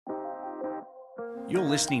You're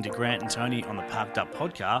listening to Grant and Tony on the Parked Up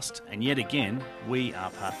podcast, and yet again, we are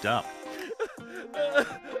parked up.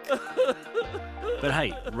 But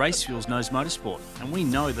hey, Race Fuels knows motorsport, and we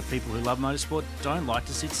know that people who love motorsport don't like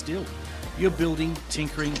to sit still. You're building,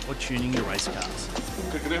 tinkering, or tuning your race cars.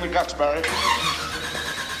 Kick it in the guts, Barry.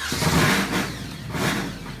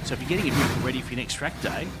 So if you're getting your vehicle ready for your next track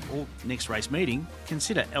day or next race meeting,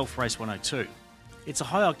 consider ELF Race 102. It's a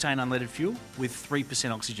high-octane unleaded fuel with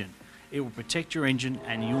 3% oxygen. It will protect your engine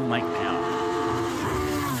and you'll make power.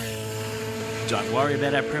 Don't worry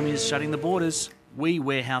about our premiers shutting the borders. We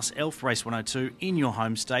warehouse ELF Race 102 in your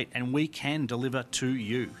home state and we can deliver to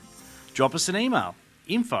you. Drop us an email,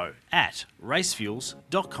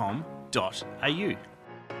 info@racefuels.com.au.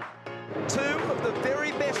 Two of the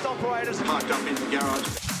very best operators Parked up in the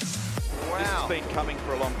garage. This has been coming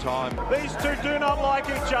for a long time. These two do not like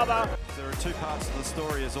each other. There are two parts of the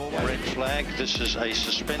story as always. Red flag, this is a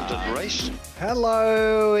suspended race.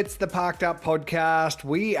 Hello, it's the Parked Up podcast.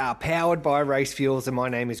 We are powered by Race Fuels and my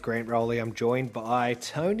name is Grant Rowley. I'm joined by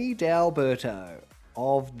Tony D'Alberto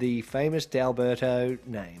of the famous D'Alberto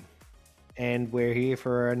name. And we're here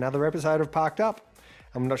for another episode of Parked Up.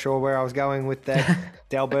 I'm not sure where I was going with that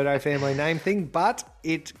D'Alberto family name thing, but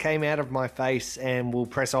it came out of my face and we'll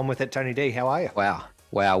press on with it. Tony D, how are you? Wow,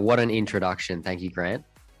 what an introduction. Thank you, Grant.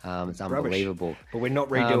 It's unbelievable. Rubbish. But we're not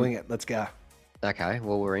redoing it. Let's go. Okay,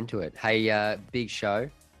 well, we're into it. Hey, big show.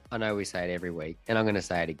 I know we say it every week, and I'm going to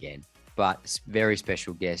say it again, but very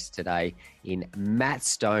special guest today in Matt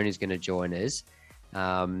Stone is going to join us.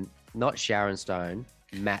 Not Sharon Stone,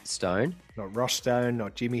 Matt Stone. Not Ross Stone,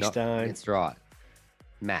 not Jimmy Stone. That's right.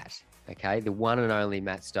 Matt, okay, the one and only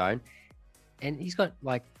Matt Stone. And he's got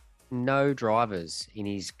like no drivers in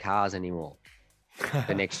his cars anymore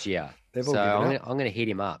for next year. So I'm going to hit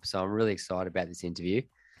him up. So I'm really excited about this interview.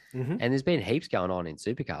 Mm-hmm. And there's been heaps going on in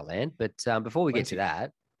Supercar land. But before we get to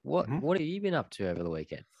that, what have you been up to over the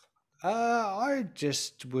weekend? I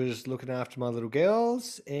just was looking after my little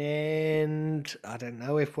girls, and I don't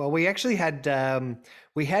know if we actually had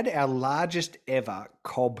our largest ever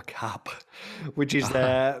Cobb Cup, which is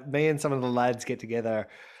me and some of the lads get together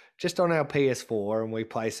just on our PS4 and we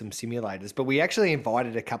play some simulators. But we actually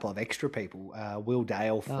invited a couple of extra people. Will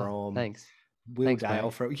Dale from thanks. Will Dale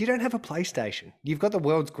from. You don't have a PlayStation. You've got the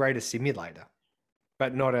world's greatest simulator,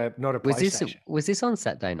 but not a PlayStation. Was this on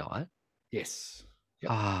Saturday night? Yes.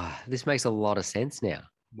 Yep. This makes a lot of sense now.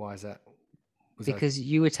 Why is that? Because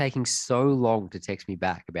you were taking so long to text me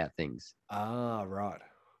back about things. Ah, right.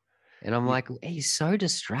 And I'm like, he's so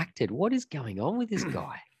distracted. What is going on with this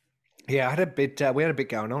guy? Yeah, we had a bit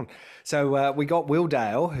going on. So we got Will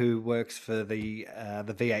Dale, who works for the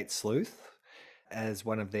V8 Sleuth, as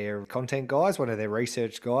one of their content guys, one of their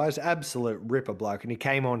research guys. Absolute ripper bloke. And he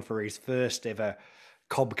came on for his first ever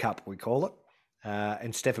Cobb Cup, we call it.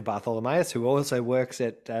 And Stefan Bartholomeus, who also works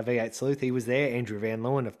at V8 Sleuth, he was there. Andrew Van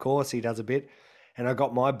Leeuwen, of course, he does a bit. And I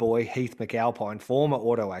got my boy, Heath McAlpine, former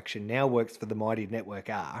Auto Action, now works for the mighty Network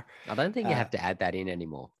R. I don't think you have to add that in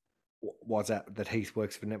anymore. Why's that Heath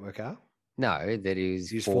works for Network R? No, that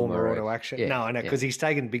he's former Auto Action. Yeah, no, I know, because he's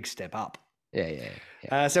taken a big step up.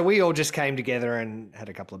 Yeah. So we all just came together and had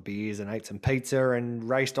a couple of beers and ate some pizza and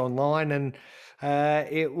raced online, and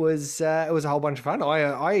it was a whole bunch of fun.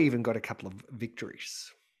 I even got a couple of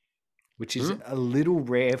victories, which is a little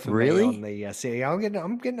rare for me on the CEO.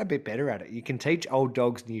 I'm getting a bit better at it. You can teach old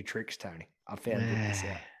dogs new tricks, Tony. I found this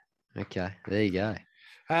out. Okay, there you go.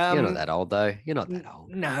 You're not that old though. You're not that old.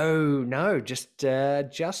 No, just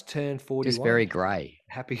turned 41. Just very grey.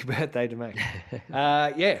 Happy birthday to me.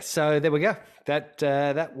 So there we go.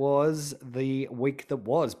 That was the week that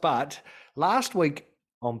was. But last week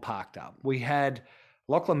on Parked Up, we had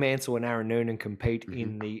Lachlan Mansell and Aaron Noonan compete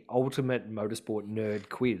in the Ultimate Motorsport Nerd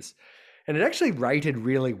Quiz. And it actually rated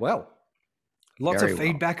really well. Lots of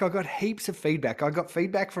feedback. I got heaps of feedback. I got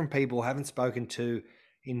feedback from people I haven't spoken to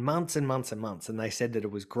in months and months and months. And they said that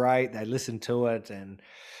it was great. They listened to it and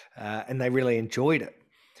they really enjoyed it.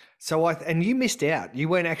 So and you missed out. You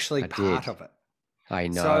weren't actually part of it. I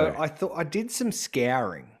know. So I thought I did some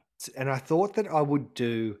scouring and I thought that I would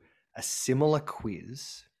do a similar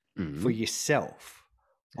quiz for yourself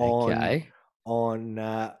on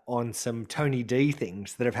some Tony D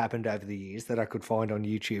things that have happened over the years that I could find on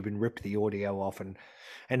YouTube and rip the audio off and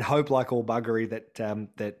hope like all buggery that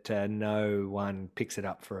no one picks it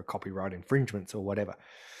up for a copyright infringements or whatever.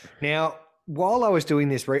 Now, while I was doing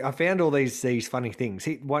this, I found all these funny things.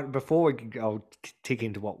 Before I'll tick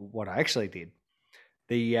into what I actually did.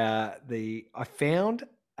 I found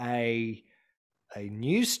a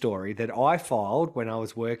news story that I filed when I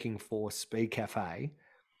was working for Speed Cafe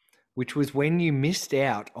which was when you missed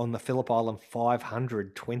out on the Phillip Island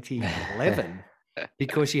 500 2011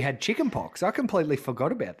 because you had chickenpox. I completely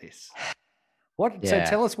forgot about this. What? So Yeah.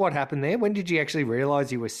 tell us what happened there. When did you actually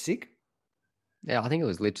realise you were sick? Yeah, I think it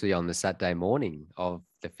was literally on the Saturday morning of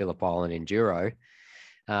the Phillip Island Enduro.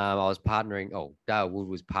 I was partnering, Dale Wood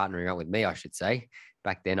was partnering up with me, I should say.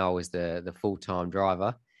 Back then, I was the full-time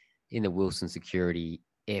driver in the Wilson Security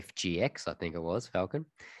FGX, I think it was, Falcon.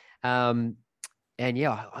 And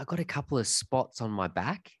yeah, I got a couple of spots on my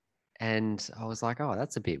back, and I was like, oh,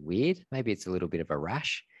 that's a bit weird. Maybe it's a little bit of a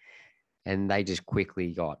rash. And they just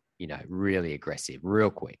quickly got, really aggressive, real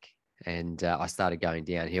quick. And I started going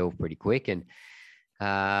downhill pretty quick. And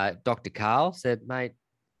Dr. Carl said, mate,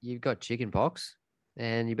 you've got chickenpox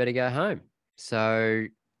and you better go home. So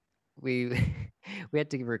we had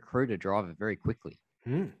to recruit a driver very quickly,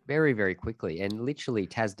 very, very quickly. And literally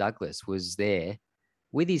Taz Douglas was there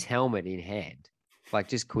with his helmet in hand, like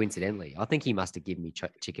just coincidentally. I think he must have given me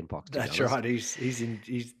chickenpox. That's right.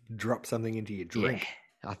 He's dropped something into your drink.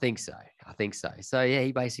 Yeah, I think so. So yeah,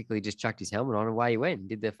 he basically just chucked his helmet on and away he went and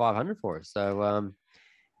did the 500 for us. So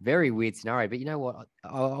very weird scenario. But you know what?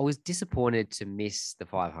 I was disappointed to miss the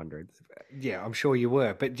 500. Yeah, I'm sure you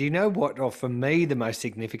were. But do you know what? Or for me, the most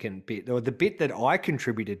significant bit, or the bit that I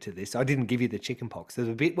contributed to this, I didn't give you the chicken pox. There's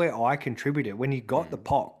a bit where I contributed when you got the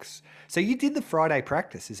pox. So you did the Friday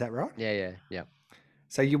practice, is that right? Yeah.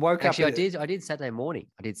 So you woke up. Actually, I did Saturday morning.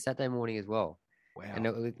 I did Saturday morning as well. Wow.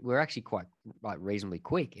 And we're actually quite reasonably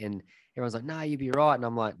quick. And everyone's like, no, you'll be right. And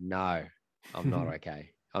I'm like, no, I'm not okay.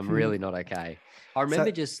 I'm really not okay. I remember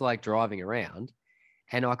just like driving around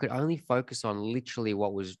and I could only focus on literally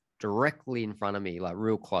what was directly in front of me, like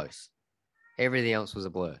real close. Everything else was a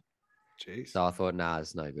blur. Jeez. So I thought, nah,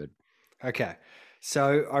 it's no good. Okay.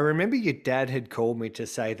 So I remember your dad had called me to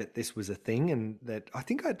say that this was a thing and that I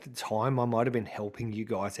think at the time I might have been helping you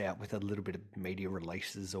guys out with a little bit of media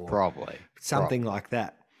releases or probably something like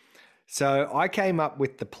that. So I came up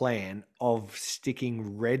with the plan of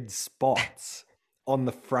sticking red spots on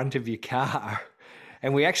the front of your car.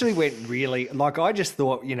 And we actually went really, like, I just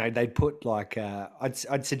thought, they'd put like,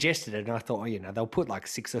 I'd suggested it and I thought, they'll put like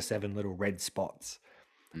 6 or 7 little red spots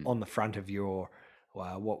on the front of your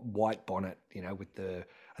white bonnet, with the,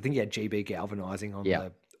 I think you had GB galvanizing on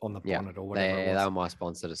the bonnet or whatever it was. They were my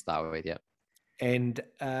sponsor to start with, yeah. And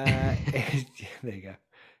there you go.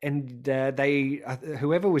 And they,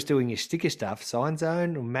 whoever was doing your sticker stuff, Sign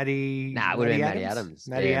Zone or Matty? Nah, it would have been Matty Adams.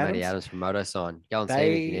 Matty Adams from Motosign. Go and see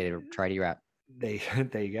him if you need a tradie wrap.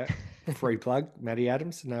 There you go. Free plug, Matty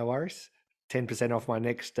Adams. No worries. 10% off my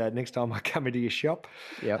next time I come into your shop.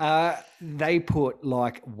 Yep. They put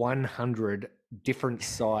like 100 different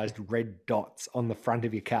sized red dots on the front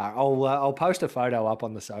of your car. I'll post a photo up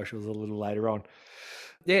on the socials a little later on.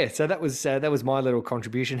 Yeah, so that was my little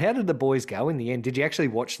contribution. How did the boys go in the end? Did you actually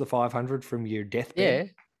watch the 500 from your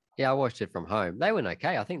deathbed? Yeah, I watched it from home. They went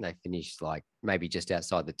okay. I think they finished like maybe just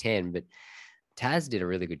outside the 10, but Taz did a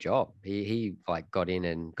really good job. He like got in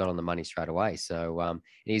and got on the money straight away. So and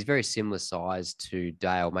he's very similar size to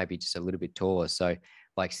Dale, maybe just a little bit taller. So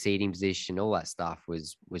like seating position, all that stuff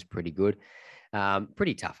was pretty good.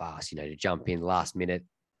 Pretty tough ask, to jump in last minute.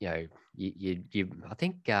 I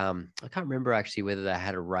think I can't remember actually whether they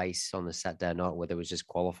had a race on the Saturday night, whether it was just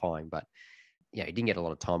qualifying, but he didn't get a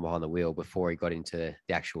lot of time behind the wheel before he got into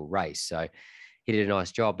the actual race. So he did a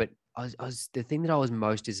nice job. But I was the thing that I was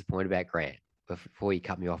most disappointed about, Grant, before he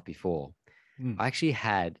cut me off before, I actually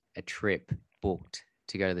had a trip booked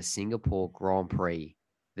to go to the Singapore Grand Prix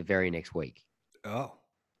the very next week. Oh,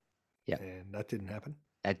 yeah. And that didn't happen.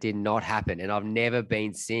 That did not happen. And I've never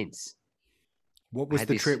been since. What was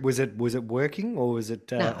the trip? Was it working or was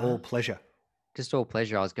it all pleasure? Just all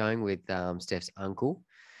pleasure. I was going with Steph's uncle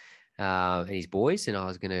and his boys, and I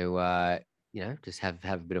was going to, just have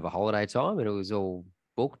a bit of a holiday time, and it was all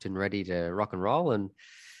booked and ready to rock and roll, and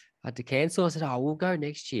I had to cancel. I said, we'll go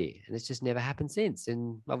next year, and it's just never happened since,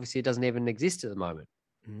 and obviously it doesn't even exist at the moment.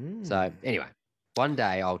 So anyway, one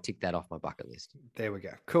day I'll tick that off my bucket list. There we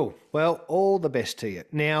go. Cool. Well, all the best to you.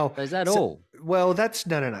 Now, is that all? Well, that's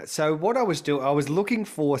no. So what I was doing, I was looking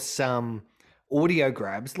for some audio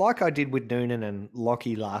grabs, like I did with Noonan and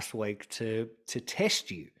Lockie last week, to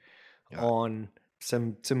test you on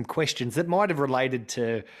some questions that might have related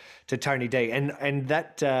to Tony D, and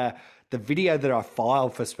that the video that I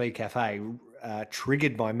filed for Speed Cafe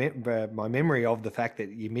triggered my memory of the fact that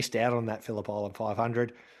you missed out on that Phillip Island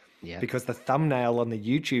 500. Yeah. Because the thumbnail on the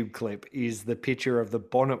YouTube clip is the picture of the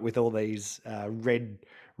bonnet with all these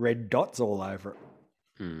red dots all over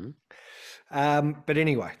it. But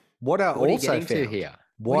anyway, what I what also are you getting found to here?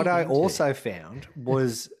 What I also found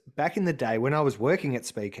was back in the day when I was working at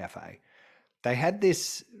Speed Cafe, they had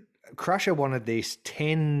this, Crusher wanted this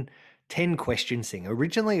 10 questions thing.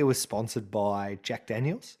 Originally it was sponsored by Jack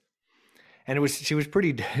Daniels. And it was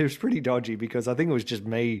pretty dodgy because I think it was just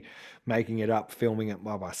me making it up, filming it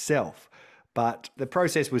by myself. But the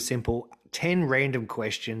process was simple. 10 random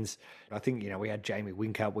questions. I think, we had Jamie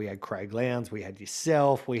Whincup, we had Craig Lowndes, we had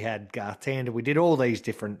yourself, we had Garth Tander. We did all these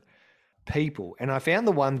different people. And I found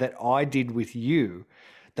the one that I did with you,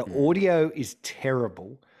 the audio is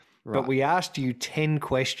terrible, but we asked you 10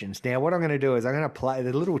 questions. Now, what I'm going to do is I'm going to play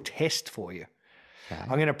the little test for you. Okay.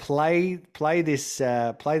 I'm going to play this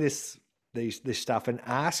stuff and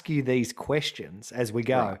ask you these questions as we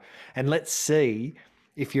go. Right. And let's see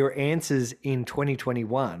if your answers in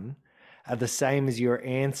 2021 are the same as your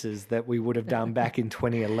answers that we would have done back in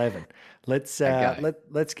 2011. Let's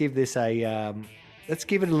give this let's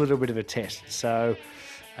give it a little bit of a test. So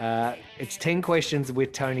it's 10 questions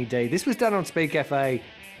with Tony D. This was done on Speed Cafe.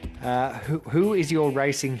 Who is your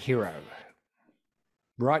racing hero?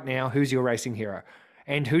 Right now, who's your racing hero?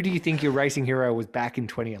 And who do you think your racing hero was back in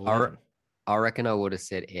 2011? I reckon I would have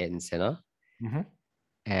said Ayrton Senna. Mm-hmm.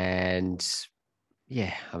 And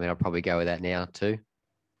yeah, I'll probably go with that now too.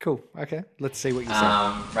 Cool. Okay. Let's see what you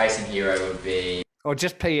say. Racing hero would be... Or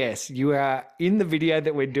just PS, you are in the video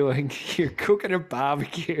that we're doing, you're cooking a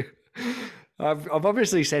barbecue. I've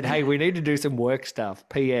obviously said, hey, we need to do some work stuff.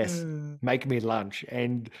 PS, make me lunch.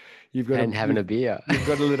 And you've got having a beer. You've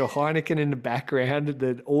got a little Heineken in the background.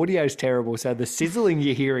 The audio's terrible. So the sizzling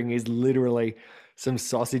you're hearing is literally some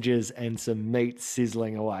sausages and some meat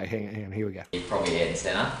sizzling away. Hang on, here we go. Probably Ayrton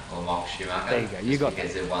Senna or Michael Schumacher. There you go. You got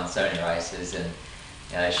because they've won so many races and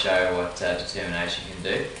they show what determination can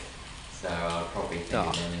do. So I'd probably think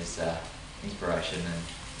of them as inspiration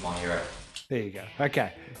and my hero. There you go.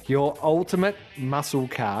 Okay. Your ultimate muscle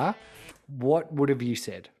car, what would have you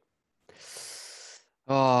said?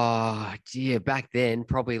 Oh, dear. Back then,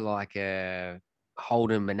 probably like a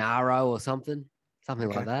Holden Monaro or something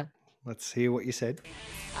like that. Let's hear what you said.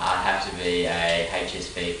 I'd have to be a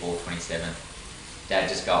HSV 427. Dad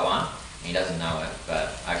just got one. He doesn't know it,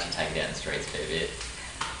 but I actually take it down the streets a fair bit.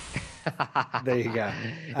 There you go.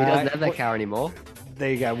 He doesn't have that car anymore.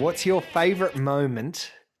 There you go. What's your favourite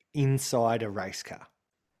moment inside a race car?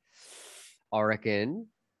 I reckon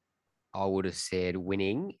I would have said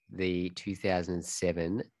winning the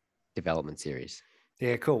 2007 development series.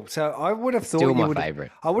 Yeah, cool. So I would have thought still my favourite.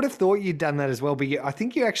 I would have thought you'd done that as well, but I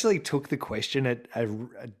think you actually took the question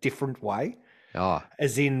a different way. Oh,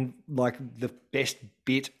 as in like the best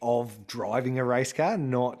bit of driving a race car,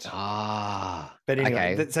 not. But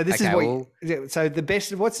anyway, okay. So this is what. So the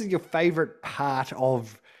best. What's your favourite part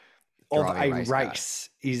of a race?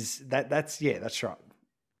 Is that's right.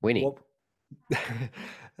 Winning. Well,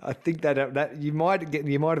 I think that you might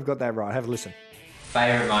have got that right. Have a listen.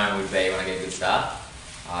 Favourite moment would be when I get a good start.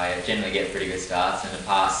 I generally get pretty good starts, and the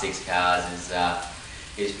past 6 cars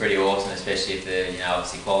is pretty awesome, especially if they're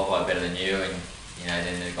obviously qualified better than you, and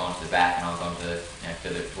then they've gone to the back and I've gone to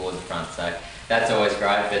further towards the front. So that's always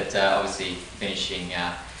great. But obviously finishing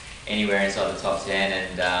anywhere inside the top 10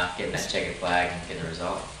 and getting that checkered flag and getting the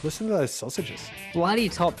result. Listen to those sausages. Bloody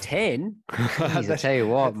top 10. Jeez, I tell you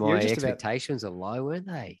what, my expectations are low, weren't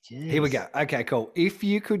they? Jeez. Here we go. Okay, cool. If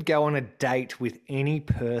you could go on a date with any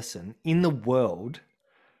person in the world,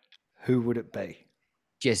 who would it be?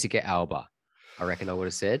 Jessica Alba, I reckon I would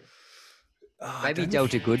have said. Maybe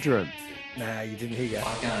Delta Goodrum. No, you didn't. Here you go.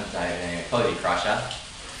 I'm going to say probably Crusher.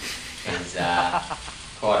 He's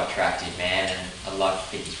quite attractive man, and I'd like to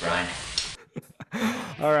pick his brain.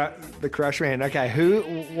 All right, the Crush man. Okay,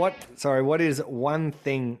 what is one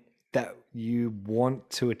thing that you want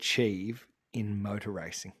to achieve in motor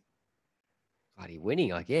racing? Bloody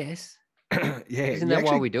winning, I guess. Yeah. Isn't that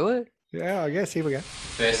why we do it? Yeah, I guess. Here we go.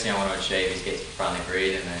 First thing I want to achieve is get to the front of the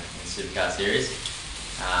grid in the Supercar Series,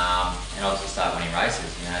 and obviously start winning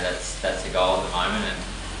races. That's the goal at the moment,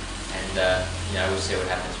 and we'll see what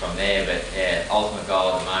happens from there. But yeah, ultimate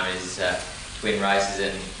goal at the moment is to win races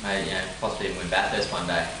and maybe possibly even win Bathurst one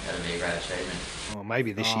day. That'll be a great achievement. Well,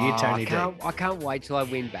 maybe this year, Tony D. I can't wait till I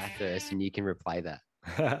win Bathurst and you can replay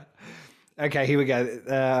that. Okay, here we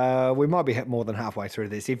go. We might be more than halfway through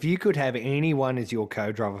this. If you could have anyone as your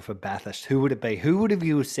co-driver for Bathurst, who would it be? Who would have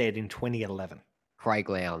you said in 2011? Craig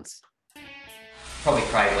Lowndes. Probably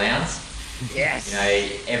Craig Lowndes. Yes.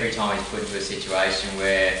 Every time he's put into a situation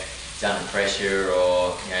where he's under pressure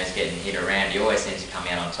or he's getting hit around, he always seems to come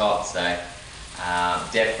out on top. So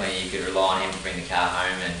definitely you could rely on him to bring the car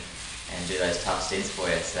home and do those tough stints for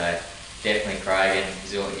you. So definitely Craig, and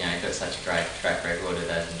he's got such a great track record of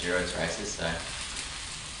those endurance races. So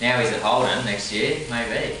now he's at Holden next year,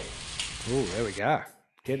 maybe. Oh, there we go.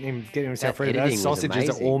 Getting himself That ready. editing Those was sausages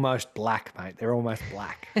are amazing. almost black, mate. They're almost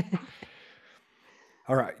black.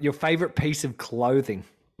 All right, your favourite piece of clothing?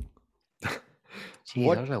 Gee,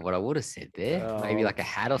 What- I don't know what I would have said there. Maybe like a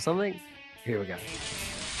hat or something. Here we go.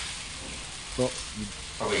 Well,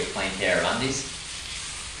 Probably a clean pair of undies.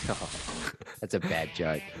 That's a bad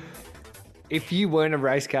joke. if you weren't a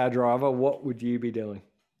race car driver, what would you be doing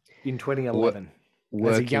in 2011? As a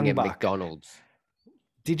Working young at buck. McDonald's.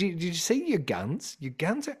 Did you see your guns? Your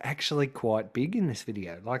guns are actually quite big in this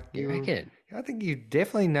video. Like You reckon? I think you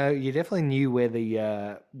definitely knew where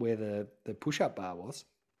the push-up bar was.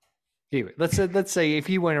 Here, let's see. If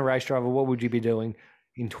you weren't a race driver, what would you be doing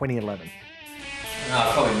in 2011? No,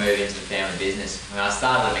 I'd probably move into the family business. I mean, I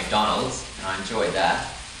started at McDonald's and I enjoyed that.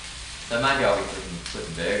 So maybe I'll be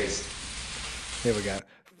flipping burgers. There we go.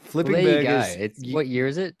 Flipping Well, there burgers. you go. It's what year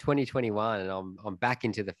is it? 2021, and I'm back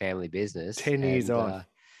into the family business. 10 years and, on.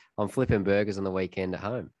 I'm flipping burgers on the weekend at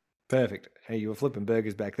home. Perfect. Hey, you were flipping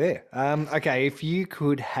burgers back there. Okay, if you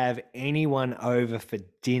could have anyone over for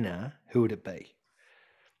dinner, who would it be?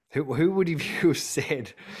 Who would you have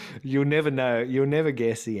said? You'll never know. You'll never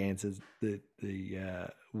guess the answers.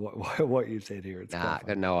 What you've said here. It's Nah, quite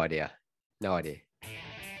got no idea. No idea.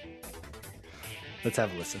 Let's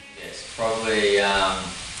have a listen. Yes, probably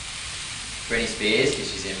Britney Spears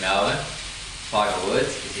because she's in Melbourne. Tiger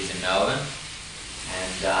Woods because he's in Melbourne.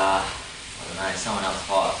 And I don't know, someone else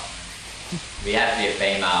hot. We have to be a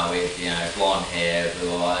female with, blonde hair,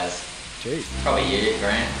 blue eyes. Jeez. Probably you,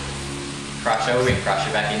 Grant. Crusher, we'll bring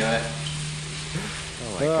Crusher back into it.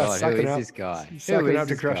 Oh my God, who sucking is up. this guy? Who Sucking is up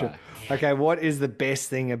to this Crusher. guy? Okay, what is the best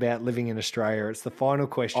thing about living in Australia? It's the final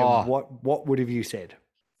question. Oh. What would have you said?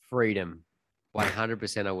 Freedom.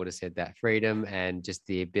 100% I would have said that. Freedom and just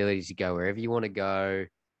the ability to go wherever you want to go,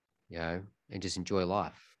 and just enjoy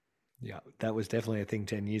life. Yeah, that was definitely a thing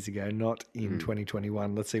 10 years ago, not in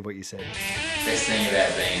 2021. Let's see what you said. Best thing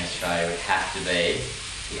about being in Australia would have to be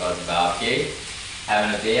the Aussie barbecue.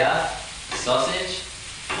 Having a beer, sausage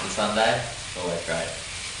on Sunday, it's always great.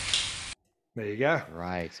 There you go.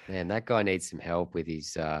 Right, man, that guy needs some help with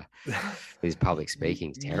his public speaking.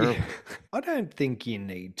 It's terrible. I don't think you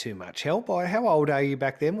need too much help. How old are you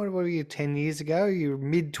back then? What were you 10 years ago? You're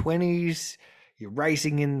mid-20s. You're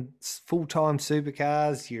racing in full-time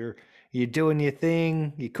supercars. You're doing your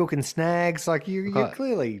thing. You're cooking snags. Like you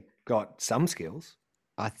clearly got some skills.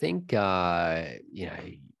 I think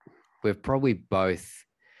we've probably both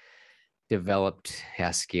developed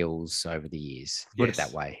our skills over the years. Put it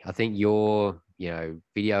that way. I think your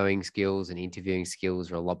videoing skills and interviewing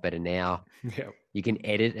skills are a lot better now. Yeah. You can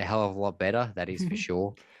edit a hell of a lot better. That is for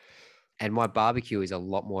sure. And my barbecue is a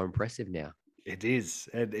lot more impressive now. It is.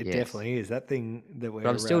 It Yes. definitely is. That thing that we're... But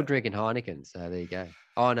I'm still drinking Heineken, so there you go.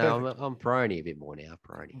 Oh no, I'm Peroni a bit more now.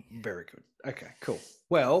 Peroni. Very good. Okay, cool.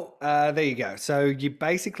 Well, there you go. So you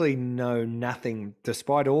basically know nothing,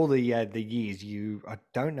 despite all the years. I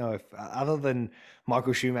don't know if other than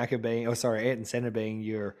Michael Schumacher Ayrton Senna being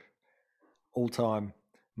your all-time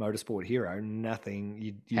motorsport hero, nothing.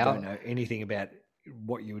 You don't know anything about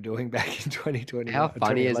what you were doing back in 2020. How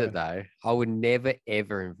funny is it though? I would never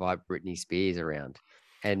ever invite Britney Spears around,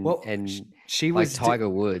 and she like was Tiger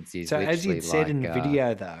Woods is so as you said in the like,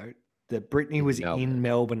 video though, that Britney was Melbourne. in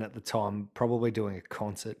Melbourne at the time, probably doing a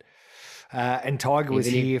concert, and Tiger was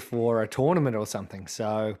Even if- here for a tournament or something.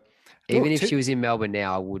 So even look, if she was in Melbourne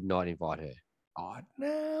now, I would not invite her. oh,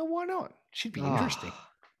 no, why not? She'd be interesting.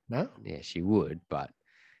 No, Yeah, she would, but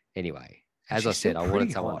anyway, as She's I said, still I wanted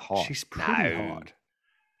pretty someone hot. She's pretty No. hot.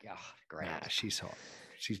 God, great. Nah, she's hot.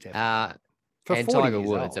 She's definitely for And 40 Tiger years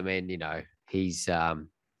Woods, old. I mean,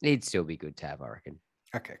 he'd still be good to have, I reckon.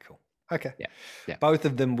 Okay, cool. Okay. Yeah. Both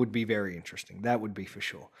of them would be very interesting. That would be for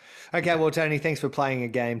sure. Okay, well, Tony, thanks for playing a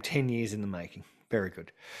game 10 years in the making. Very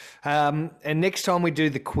good. And next time we do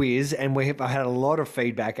the quiz, and I had a lot of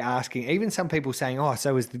feedback asking, even some people saying, "Oh,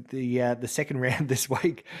 so is the second round this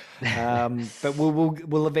week?" But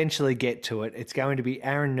we'll eventually get to it. It's going to be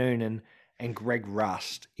Aaron Noonan and Greg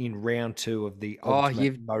Rust in round 2 of the Ultimate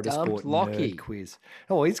you've Motorsport dumped Lockie. Nerd Quiz.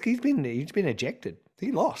 Oh, he's been ejected.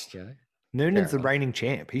 He lost. Okay. Noonan's Fair the reigning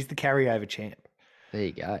champ. He's the carryover champ. There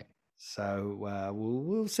you go. So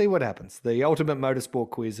we'll see what happens. The Ultimate Motorsport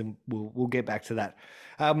Quiz, and we'll get back to that.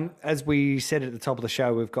 As we said at the top of the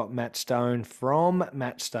show, we've got Matt Stone from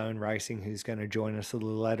Matt Stone Racing, who's going to join us a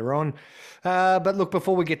little later on. But look,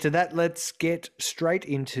 before we get to that, let's get straight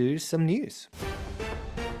into some news.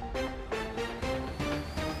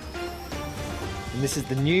 And this is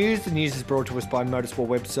the news. The news is brought to us by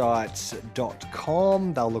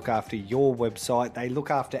motorsportwebsites.com. They'll look after your website. They look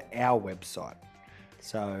after our website.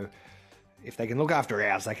 So if they can look after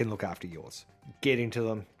ours, they can look after yours. Get into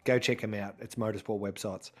them. Go check them out. It's motorsport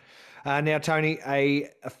websites. Now, Tony, a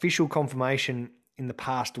official confirmation in the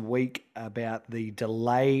past week about the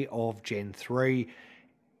delay of Gen 3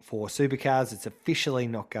 for supercars. It's officially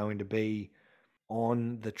not going to be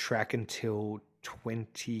on the track until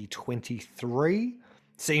 2023.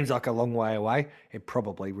 Seems like a long way away. It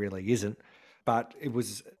probably really isn't. But it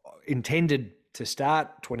was intended to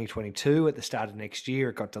start 2022 at the start of next year.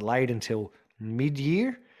 It got delayed until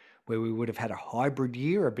mid-year, where we would have had a hybrid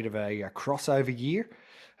year, a bit of a crossover year.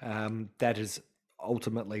 That has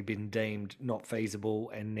ultimately been deemed not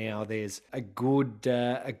feasible, and now there's a good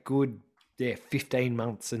 15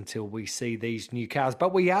 months until we see these new cars.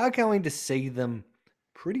 But we are going to see them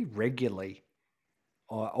pretty regularly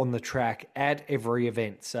on the track at every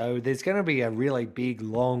event. So there's going to be a really big,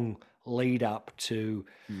 long lead up to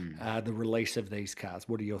the release of these cars.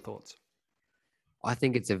 What are your thoughts? I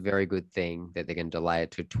think it's a very good thing that they're going to delay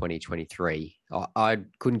it to 2023. I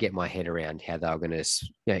couldn't get my head around how they were going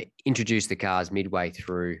to introduce the cars midway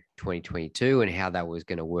through 2022 and how that was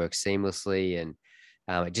going to work seamlessly. And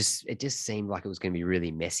it just seemed like it was going to be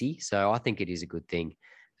really messy. So I think it is a good thing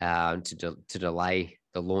to delay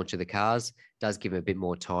the launch of the cars. It does give them a bit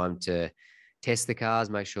more time to test the cars,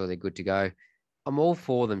 make sure they're good to go. I'm all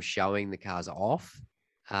for them showing the cars off.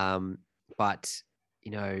 But,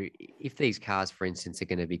 if these cars, for instance, are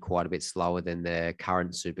going to be quite a bit slower than the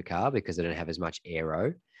current supercar because they don't have as much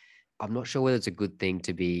aero, I'm not sure whether it's a good thing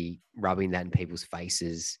to be rubbing that in people's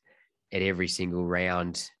faces at every single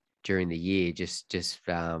round during the year, just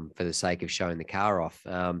for the sake of showing the car off.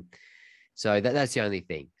 So that's the only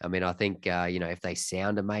thing. I mean, I think, if they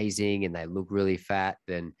sound amazing and they look really fat,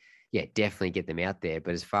 then yeah, definitely get them out there.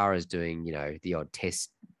 But as far as doing, the odd test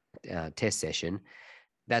session,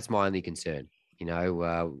 that's my only concern.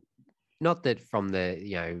 Not that from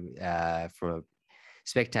the, from a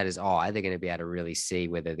spectator's eye, they're going to be able to really see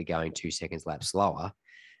whether they're going 2 seconds lap slower.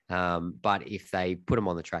 But if they put them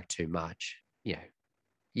on the track too much, at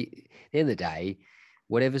the end of the day,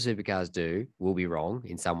 whatever supercars do will be wrong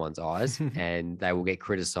in someone's eyes and they will get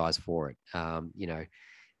criticized for it. I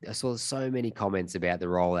saw so many comments about the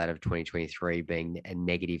rollout of 2023 being a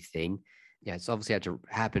negative thing. It's obviously had to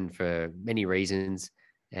happen for many reasons,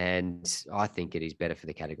 and I think it is better for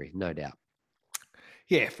the category, no doubt.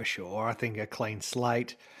 Yeah, for sure. I think a clean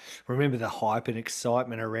slate. Remember the hype and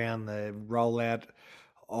excitement around the rollout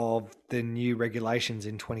of the new regulations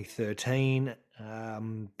in 2013.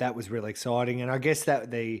 That was really exciting. And I guess that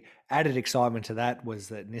the added excitement to that was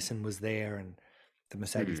that Nissan was there and the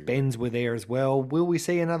Mercedes-Benz were there as well. Will we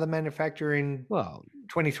see another manufacturer in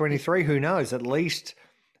 2023? Who knows? At least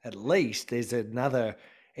there's another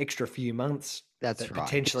extra few months. That's that right.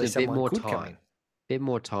 Potentially it's a bit someone more could time. come in. Bit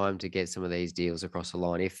more time to get some of these deals across the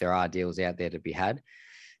line, if there are deals out there to be had.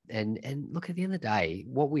 And look, at the end of the day,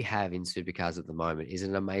 what we have in supercars at the moment is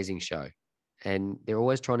an amazing show. And they're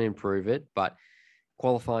always trying to improve it, but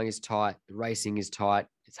qualifying is tight, the racing is tight,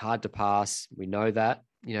 it's hard to pass. We know that.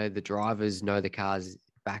 The drivers know the cars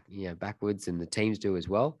backwards, and the teams do as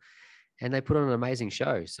well. And they put on an amazing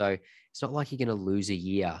show. So it's not like you're going to lose a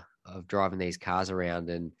year of driving these cars around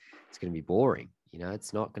and it's going to be boring.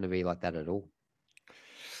 It's not going to be like that at all.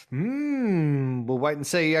 We'll wait and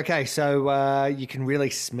see. Okay, so you can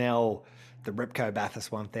really smell the Repco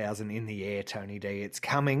Bathurst 1000 in the air, Tony D. It's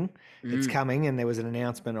coming. It's coming. And there was an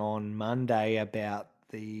announcement on Monday about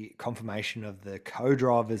the confirmation of the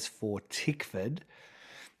co-drivers for Tickford.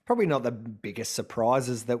 Probably not the biggest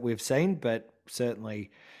surprises that we've seen, but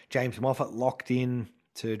certainly James Moffat locked in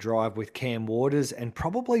to drive with Cam Waters, and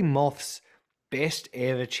probably Moff's best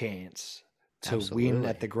ever chance to win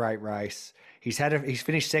at the Great Race. He's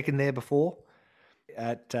finished second there before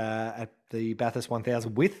at the Bathurst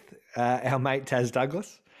 1000 with our mate Taz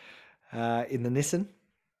Douglas in the Nissan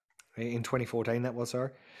in 2014. That was,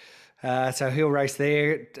 sorry. So he'll race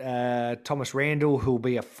there. Thomas Randall, who'll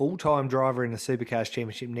be a full-time driver in the Supercars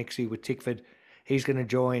Championship next year with Tickford, he's going to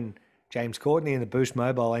join James Courtney in the Boost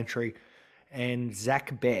Mobile entry, and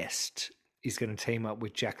Zach Best is going to team up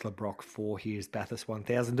with Jack LeBrock for his Bathurst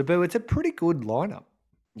 1000 debut. It's a pretty good lineup.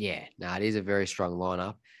 Yeah, no, it is a very strong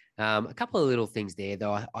lineup. A couple of little things there,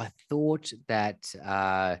 though. I thought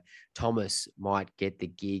that Thomas might get the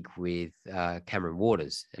gig with Cameron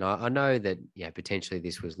Waters. And I know that potentially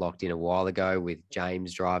this was locked in a while ago with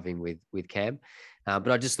James driving with Cam.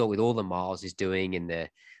 But I just thought with all the miles he's doing in the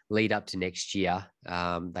lead up to next year,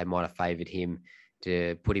 they might have favoured him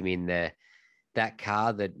to put him in that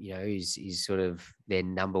car that is sort of their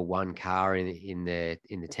number one car in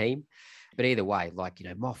the team. But either way,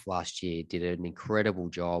 Moff last year did an incredible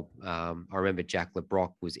job. I remember Jack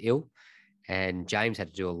LeBrock was ill, and James had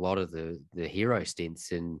to do a lot of the hero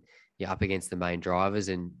stints and up against the main drivers.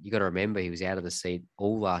 And you got to remember he was out of the seat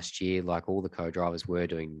all last year, like all the co-drivers were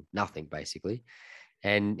doing nothing basically.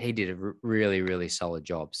 And he did a really, really solid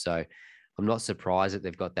job. So I'm not surprised that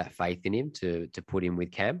they've got that faith in him to put him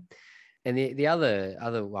with Cam. And the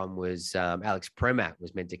other one was Alex Premat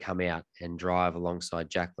was meant to come out and drive alongside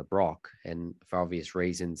Jack LeBrock. And for obvious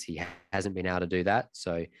reasons, he hasn't been able to do that.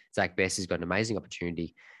 So Zach Bess has got an amazing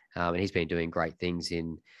opportunity. And he's been doing great things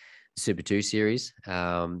in the Super 2 series.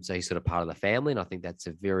 So he's sort of part of the family. And I think that's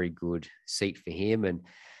a very good seat for him. And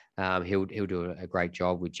he'll do a great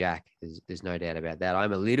job with Jack. There's no doubt about that.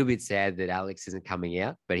 I'm a little bit sad that Alex isn't coming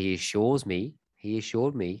out, but he assured me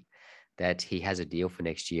that he has a deal for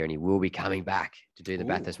next year and he will be coming back to do the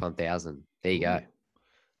Bathurst 1000. There you go.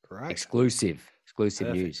 Great. Exclusive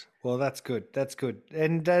Perfect. News. Well, that's good.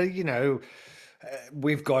 And,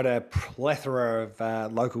 we've got a plethora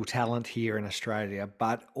of local talent here in Australia,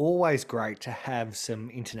 but always great to have some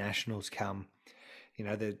internationals come.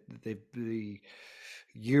 The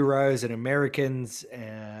Euros and Americans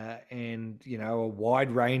and, a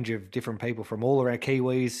wide range of different people from all around.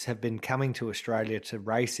 Kiwis have been coming to Australia to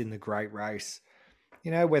race in the Great Race,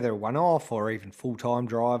 whether one-off or even full-time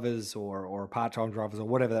drivers or part-time drivers or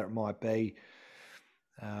whatever that might be.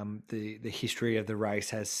 The history of the race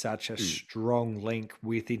has such a strong link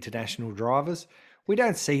with international drivers. We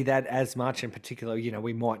don't see that as much in particular.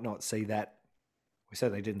 We might not see that. We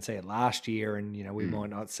certainly didn't see it last year, and, we might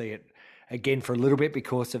not see it again for a little bit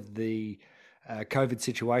because of the COVID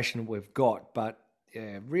situation we've got. But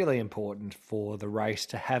really important for the race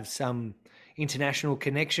to have some international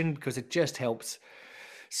connection, because it just helps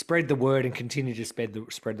spread the word and continue to spread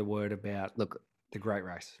the word about the Great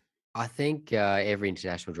Race. I think every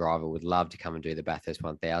international driver would love to come and do the Bathurst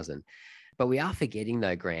 1000. But we are forgetting,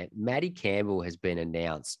 though, Grant, Matty Campbell has been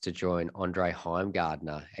announced to join Andre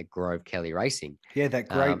Heimgardner at Grove Kelly Racing. Yeah, that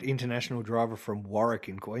great international driver from Warwick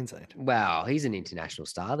in Queensland. Wow, he's an international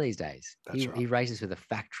star these days. That's right. He races for the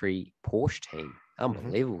factory Porsche team.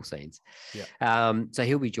 Unbelievable scenes. Yeah. So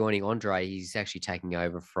he'll be joining Andre. He's actually taking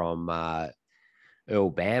over from Earl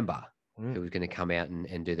Bamber, who was going to come out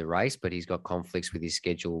and do the race, but he's got conflicts with his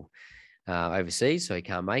schedule overseas, so he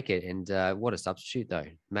can't make it. And what a substitute, though.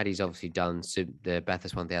 Matty's obviously done the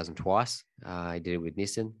Bathurst 1000 twice. He did it with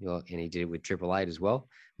Nissan, and he did it with Triple Eight as well,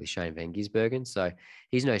 with Shane Van Gisbergen. So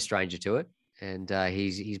he's no stranger to it. And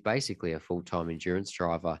he's basically a full-time endurance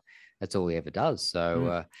driver. That's all he ever does.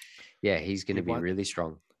 So, he's going to be really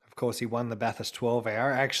strong. Of course, he won the Bathurst 12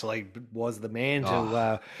 hour. Actually, was the man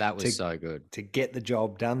to that was so good to get the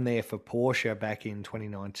job done there for Porsche back in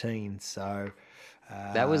 2019. So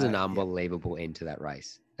that was an unbelievable end to that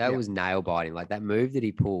race. That was nail biting. Like that move that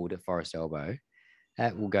he pulled at Forest Elbow,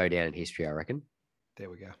 that will go down in history, I reckon. There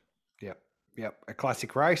we go. Yep. A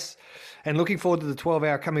classic race, and looking forward to the 12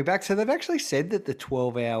 hour coming back. So they've actually said that the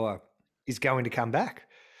 12 hour is going to come back.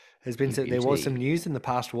 There was some news in the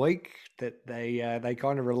past week that they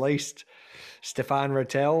kind of released Stefan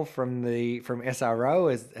Rattel from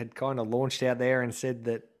SRO had kind of launched out there and said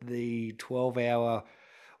that the 12 hour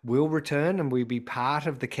will return and will be part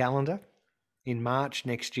of the calendar in March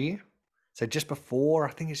next year. So just before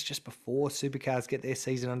supercars get their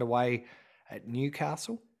season underway at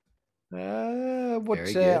Newcastle. Have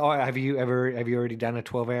you already done a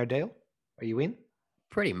 12-hour deal? Are you in?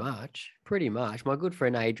 Pretty much. My good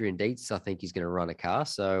friend Adrian Dietz, I think he's going to run a car.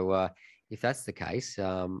 So if that's the case,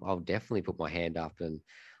 I'll definitely put my hand up and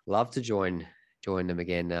love to join them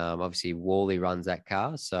again. Obviously, Wally runs that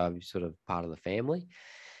car, so I'm sort of part of the family.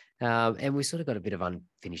 And we sort of got a bit of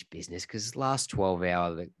unfinished business because last 12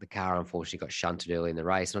 hour, the car unfortunately got shunted early in the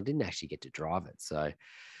race and I didn't actually get to drive it. So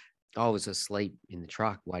I was asleep in the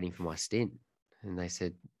truck waiting for my stint. And they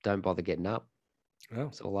said, don't bother getting up. Oh.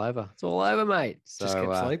 It's all over. It's all over, mate. So, just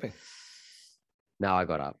kept sleeping. No, I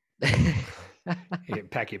got up. You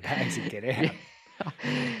pack your bags and get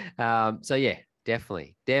out. So yeah,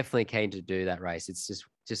 definitely keen to do that race. It's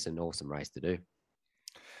just an awesome race to do.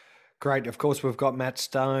 Great. Of course, we've got Matt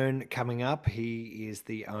Stone coming up. He is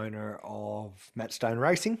the owner of Matt Stone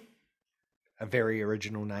Racing, a very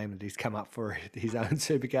original name that he's come up for his own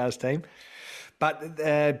supercars team.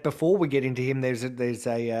 But before we get into him, there's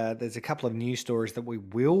a couple of news stories that we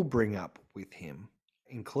will bring up with him,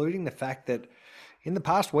 including the fact that in the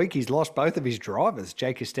past week he's lost both of his drivers.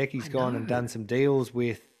 Jake Kostecki's gone and done some deals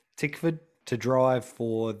with Tickford to drive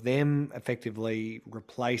for them, effectively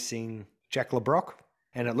replacing Jack LeBrock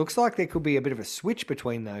And it looks like there could be a bit of a switch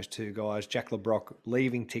between those two guys. Jack LeBrock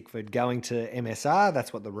leaving Tickford, going to MSR.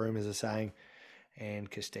 That's what the rumours are saying.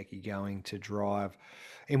 And Kostecki going to drive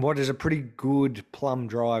in what is a pretty good plum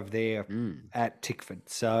drive there at Tickford.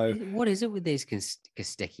 So what is it with these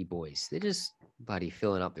Kostecki boys? They're just bloody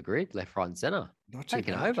filling up the grid, left, right and centre. Not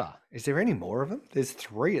taking over. Is there any more of them? There's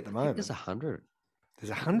 3 at the moment. There's 100. There's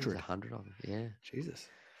 100? There's 100 of them, yeah. Jesus.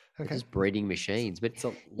 Okay. They're just breeding machines. But,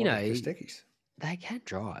 you know, Kosteckis. They can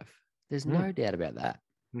drive. There's no doubt about that.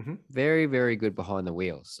 Mm-hmm. Very, very good behind the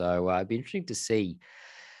wheel. So it'd be interesting to see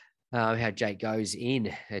how Jake goes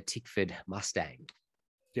in a Tickford Mustang.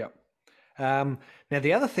 Yep. Now,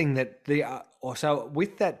 the other thing that so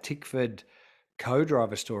with that Tickford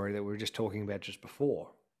co-driver story that we were just talking about just before,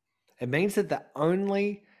 it means that the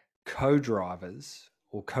only co-drivers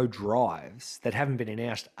or co-drives that haven't been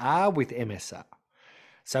announced are with MSR.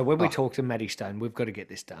 So when we talk to Matty Stone, we've got to get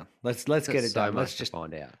this done. Let's get it done. Let's just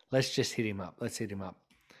find out. Let's just hit him up. Let's hit him up.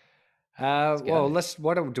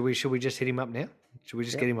 Should we just hit him up now? Should we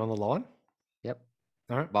just get him on the line? Yep.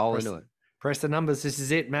 All right. Bowl into it. Press the numbers. This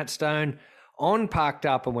is it. Matt Stone on Parked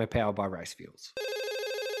Up, and we're powered by Race Fuels.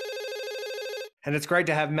 And it's great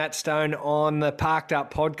to have Matt Stone on the Parked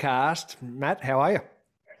Up podcast. Matt, how are you?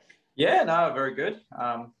 Yeah, no, very good.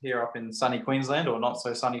 Here up in sunny Queensland, or not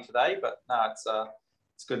so sunny today, but no,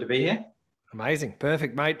 it's good to be here. Amazing.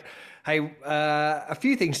 Perfect, mate. Hey, a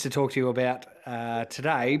few things to talk to you about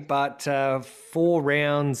today, but 4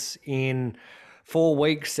 rounds in 4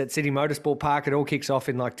 weeks at Sydney Motorsport Park. It all kicks off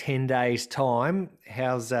in like 10 days' time.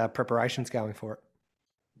 How's preparations going for it?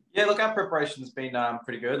 Yeah, look, our preparation's been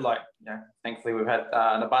pretty good. Like, you know, thankfully we've had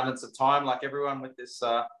an abundance of time, like everyone with this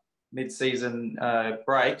mid-season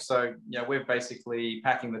break. So, you know, we're basically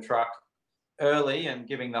packing the truck early and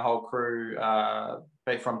giving the whole crew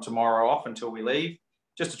from tomorrow off until we leave,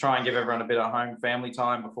 just to try and give everyone a bit of home family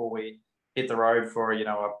time before we hit the road for, you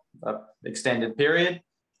know, a extended period.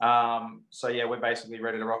 So yeah, we're basically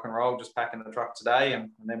ready to rock and roll, just packing the truck today and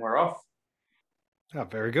then we're off. Oh,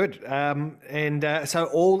 very good.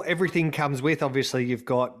 So everything comes with, obviously you've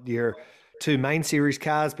got your 2 main series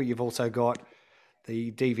cars, but you've also got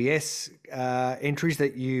the DVS entries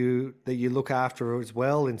that you look after as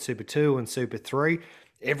well in Super 2 and Super 3.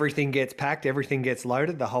 Everything gets packed, everything gets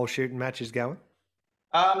loaded, the whole shooting match is going?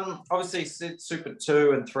 Obviously Super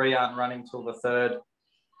 2 and 3 aren't running till the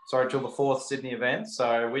 4th Sydney event.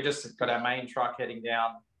 So we just got our main truck heading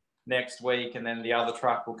down next week, and then the other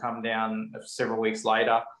truck will come down several weeks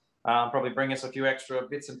later. Probably bring us a few extra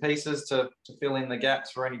bits and pieces to fill in the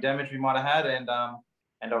gaps for any damage we might have had, and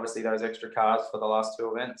obviously those extra cars for the last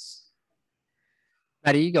 2 events.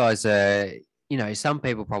 Matty, you guys, you know, some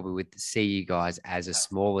people probably would see you guys as a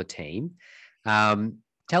smaller team.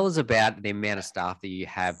 Tell us about the amount of staff that you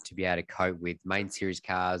have to be able to cope with main series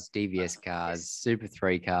cars, DVS cars, Super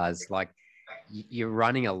 3 cars. Like, you're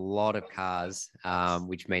running a lot of cars,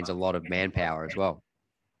 which means a lot of manpower as well.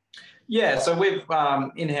 Yeah, so we've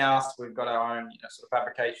in-house, we've got our own, you know, sort of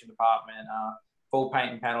fabrication department, full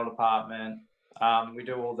paint and panel department. We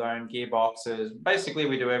do all our own gearboxes. Basically,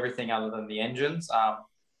 we do everything other than the engines,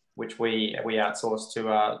 which we outsource to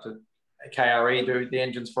KRE, do the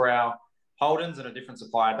engines for our Holdens, and a different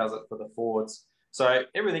supplier does it for the Fords. So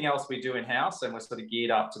everything else we do in-house, and we're sort of geared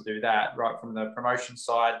up to do that, right from the promotion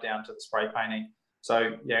side down to the spray painting.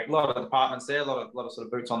 So yeah, a lot of departments there, a lot of sort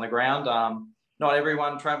of boots on the ground. Not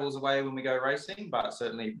everyone travels away when we go racing, but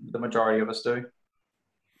certainly the majority of us do.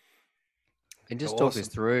 And just talk us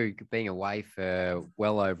through being away for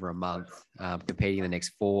well over a month, competing in the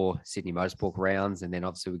next 4 Sydney Motorsport rounds, and then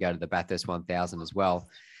obviously we go to the Bathurst 1000 as well.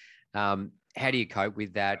 How do you cope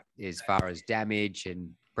with that as far as damage and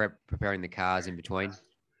preparing the cars in between?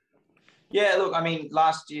 Yeah, look, I mean,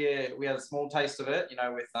 last year we had a small taste of it, you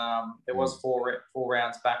know, with there was four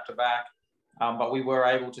rounds back to back, but we were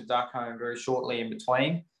able to duck home very shortly in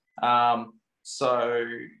between. So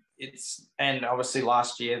and obviously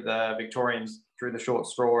last year the Victorians drew the short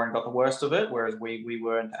straw and got the worst of it, whereas we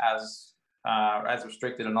weren't as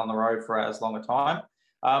restricted and on the road for as long a time.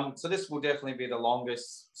 So this will definitely be the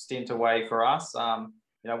longest stint away for us.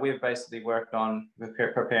 You know, we've basically worked on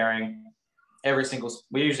preparing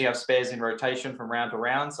we usually have spares in rotation from round to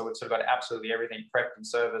round. So we've sort of got absolutely everything prepped and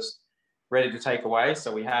serviced, ready to take away.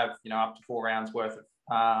 So we have, you know, up to 4 rounds worth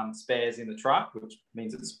of spares in the truck, which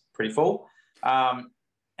means it's pretty full.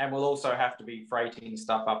 And we'll also have to be freighting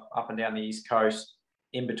stuff up and down the East Coast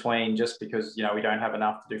in between, just because, you know, we don't have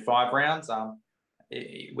enough to do 5 rounds.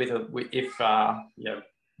 If you know,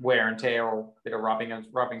 wear and tear or a bit of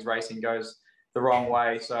rubbings racing goes the wrong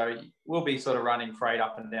way. So we'll be sort of running freight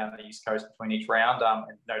up and down the East Coast between each round,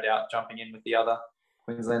 and no doubt jumping in with the other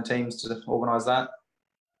Queensland teams to organise that.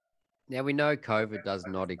 Now, we know COVID does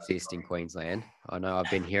not exist in Queensland. I know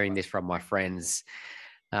I've been hearing this from my friends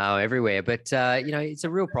everywhere, but, it's a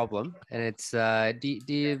real problem. And it's, are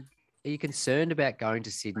you concerned about going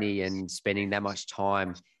to Sydney and spending that much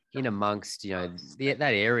time in amongst, that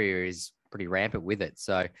area is pretty rampant with it.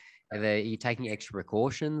 So are you taking extra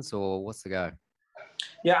precautions, or what's the go?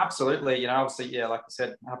 Yeah, absolutely. Obviously, like I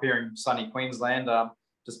said, up here in sunny Queensland,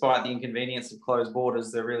 despite the inconvenience of closed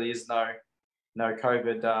borders, there really is no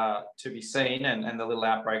COVID to be seen, and the little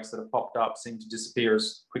outbreaks that have popped up seem to disappear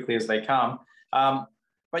as quickly as they come.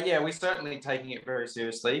 But yeah, we're certainly taking it very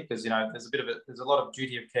seriously because there's a lot of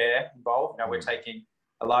duty of care involved. We're taking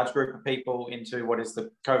a large group of people into what is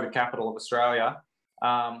the COVID capital of Australia,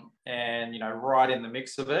 and right in the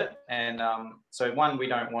mix of it. And so one, we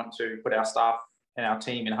don't want to put our staff and our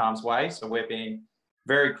team in harm's way, so we're being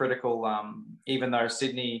very critical. Even though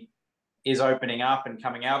Sydney is opening up and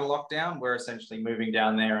coming out of lockdown, we're essentially moving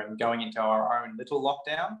down there and going into our own little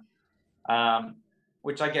lockdown,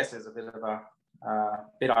 which I guess is a bit of a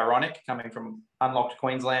bit ironic coming from unlocked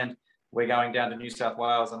Queensland. We're going down to New South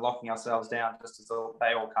Wales and locking ourselves down just as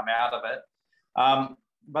they all come out of it.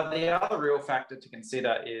 But the other real factor to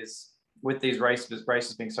consider is with these races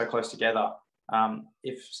being so close together,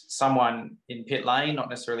 if someone in pit lane, not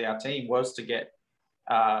necessarily our team, was to be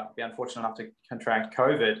unfortunate enough to contract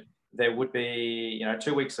COVID, there would be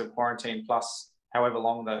 2 weeks of quarantine plus however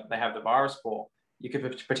long they have the virus for. You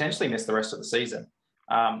could potentially miss the rest of the season.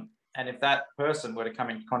 And if that person were to come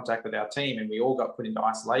into contact with our team and we all got put into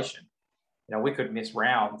isolation, we could miss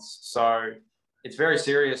rounds. So it's very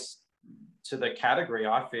serious to the category,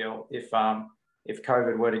 I feel. If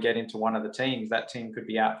COVID were to get into one of the teams, that team could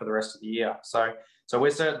be out for the rest of the year. So we're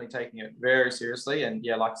certainly taking it very seriously. And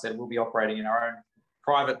yeah, like I said, we'll be operating in our own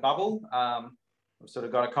private bubble. We've sort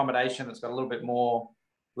of got accommodation that's got a little bit more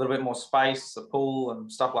space, a pool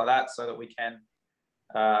and stuff like that, so that we can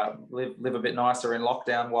live a bit nicer in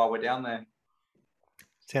lockdown while we're down there.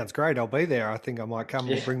 Sounds great. I'll be there. I think I might come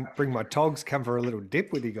bring my togs, come for a little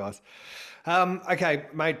dip with you guys. Okay,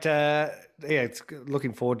 mate. It's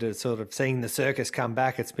looking forward to sort of seeing the circus come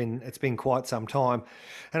back. It's been quite some time,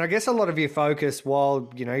 and I guess a lot of your focus while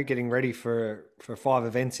getting ready for 5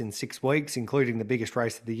 events in 6 weeks, including the biggest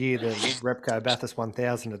race of the year, the Repco Bathurst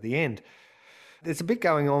 1000 at the end. There's a bit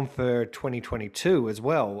going on for 2022 as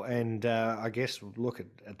well, and I guess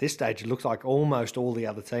at this stage, it looks like almost all the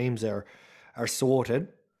other teams are sorted.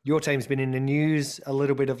 Your team's been in the news a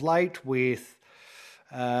little bit of late with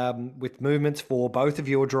movements for both of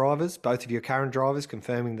your current drivers,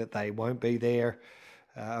 confirming that they won't be there.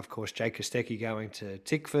 Of course, Jake Kostecki going to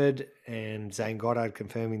Tickford, and Zane Goddard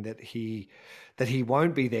confirming that he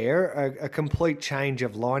won't be there. A complete change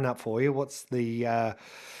of lineup for you. What's the?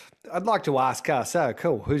 I'd like to ask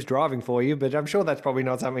cool, who's driving for you? But I'm sure that's probably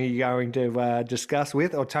not something you're going to discuss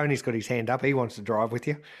with. Or Tony's got his hand up; he wants to drive with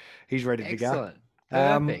you. He's ready to go.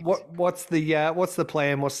 Perfect. What's the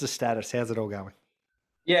plan? What's the status? How's it all going?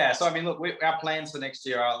 Yeah, so I mean, look, our plans for next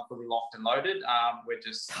year are fully locked and loaded. We're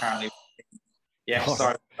just currently,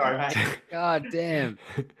 sorry, mate. God damn.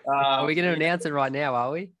 Are we going to announce it right now?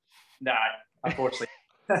 Are we? No, unfortunately.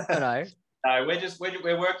 No. No,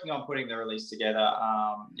 we're working on putting the release together.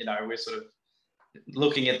 We're sort of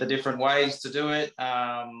looking at the different ways to do it.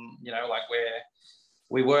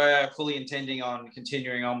 We were fully intending on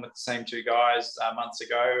continuing on with the same 2 guys months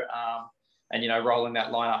ago, and rolling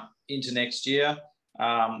that lineup into next year.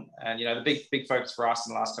 The big focus for us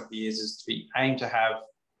in the last couple of years is to aim to have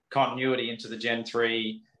continuity into the Gen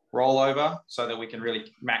 3 rollover, so that we can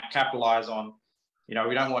really capitalize on. We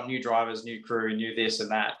don't want new drivers, new crew, new this and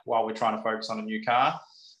that while we're trying to focus on a new car.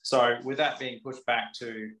 So with that being pushed back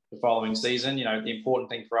to the following season, the important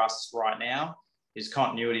thing for us right now is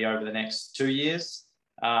continuity over the next 2 years.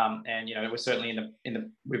 We're certainly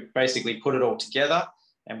we've basically put it all together,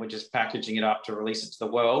 and we're just packaging it up to release it to the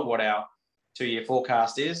world, what our 2-year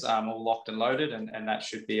forecast is, all locked and loaded, and that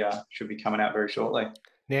should be coming out very shortly.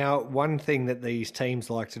 Now, one thing that these teams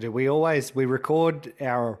like to do, we record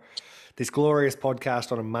this glorious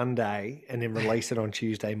podcast on a Monday and then release it on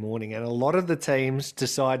Tuesday morning. And a lot of the teams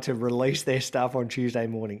decide to release their stuff on Tuesday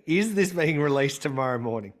morning. Is this being released tomorrow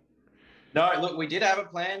morning? No, look, we did have a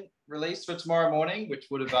plan released for tomorrow morning, which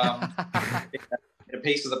would have been a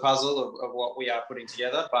piece of the puzzle of what we are putting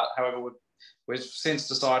together. But however, we've since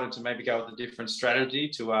decided to maybe go with a different strategy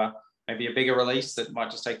to maybe a bigger release that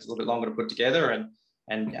might just take a little bit longer to put together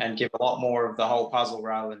and give a lot more of the whole puzzle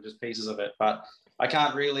rather than just pieces of it. But I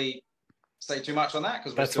can't really say too much on that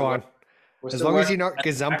because that's fine. As long as you're not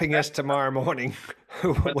gazumping us tomorrow morning.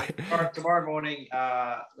 Tomorrow morning,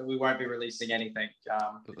 we won't be releasing anything.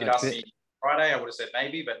 If you'd asked me Friday, I would have said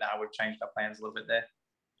maybe, but now we've changed our plans a little bit there.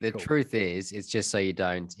 The truth is, it's just so you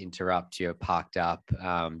don't interrupt your parked up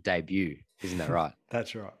debut. Isn't that right?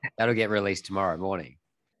 That's right. That'll get released tomorrow morning.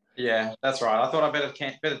 Yeah, that's right. I thought I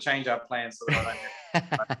better change our plans so that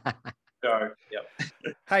I don't go. Yep.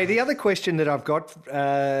 Hey, the other question that I've got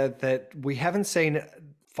that we haven't seen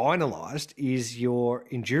finalised is your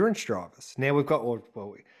endurance drivers. Now we've got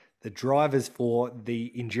the drivers for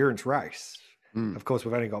the endurance race. Of course,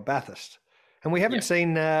 we've only got Bathurst, and we haven't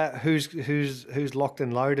seen who's locked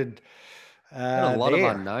and loaded. A lot of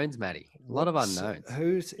unknowns, Matty. A lot of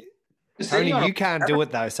unknowns. Tony, you can't do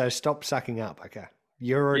it though, so stop sucking up. Okay,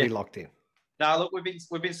 you're already locked in. No, look,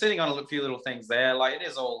 we've been sitting on a few little things there. Like it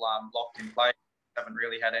is all locked in place. Haven't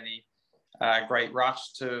really had any great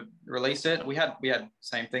rush to release it. We had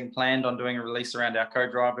same thing planned on doing a release around our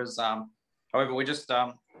co-drivers. However, we're just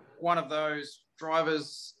one of those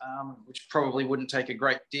drivers which probably wouldn't take a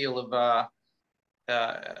great deal of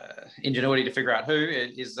ingenuity to figure out who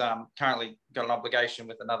is currently got an obligation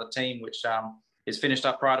with another team which is finished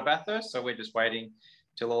up prior to Bathurst. So we're just waiting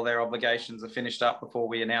till all their obligations are finished up before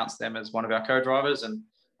we announce them as one of our co-drivers. And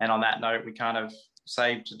on that note, we kind of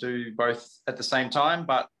saved to do both at the same time,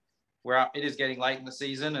 but it is getting late in the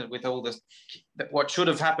season, and with all this, what should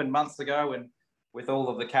have happened months ago, and with all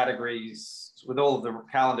of the categories, with all of the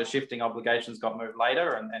calendar shifting, obligations got moved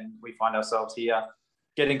later, and we find ourselves here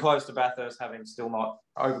getting close to Bathurst, having still not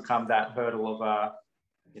overcome that hurdle of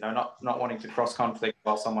not wanting to cross conflict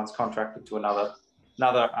while someone's contracted to another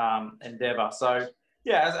endeavour. So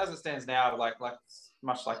yeah, as it stands now, like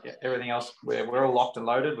much like everything else, we're all locked and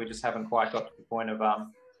loaded. We just haven't quite got to the point of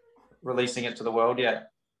releasing it to the world yet.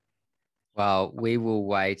 Well, we will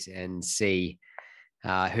wait and see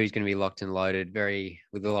who's going to be locked and loaded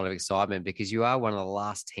with a lot of excitement, because you are one of the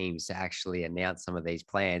last teams to actually announce some of these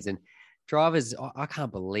plans. And drivers, I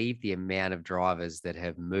can't believe the amount of drivers that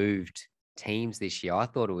have moved teams this year. I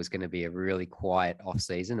thought it was going to be a really quiet off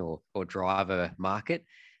season or driver market,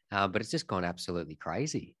 but it's just gone absolutely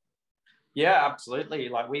crazy. Yeah, absolutely.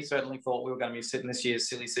 Like we certainly thought we were going to be sitting this year's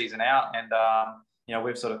silly season out, and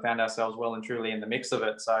we've sort of found ourselves well and truly in the mix of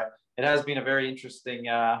it. So it has been a very interesting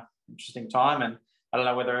time, and I don't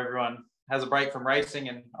know whether everyone has a break from racing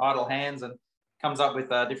and idle hands and comes up with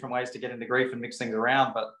different ways to get into grief and mix things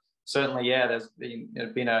around. But certainly, there's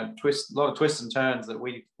been a lot of twists and turns that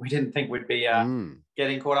we didn't think we'd be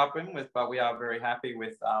getting caught up in with, but we are very happy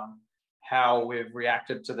with how we've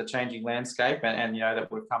reacted to the changing landscape, and that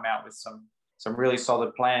we've come out with some really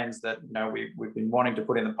solid plans that we've been wanting to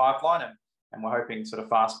put in the pipeline, and we're hoping sort of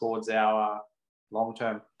fast forwards our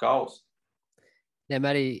long-term goals. Now,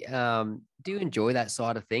 Matty, do you enjoy that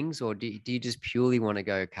side of things, or do you just purely want to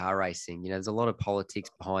go car racing? There's a lot of politics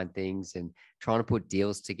behind things and trying to put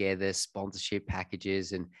deals together, sponsorship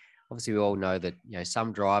packages. And obviously we all know that,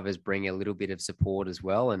 some drivers bring a little bit of support as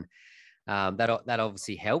well. And that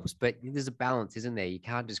obviously helps, but there's a balance, isn't there? You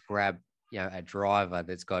can't just grab, a driver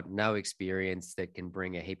that's got no experience that can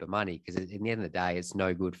bring a heap of money, because at the end of the day, it's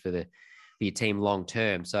no good for your team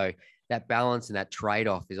long-term. So that balance and that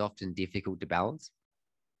trade-off is often difficult to balance.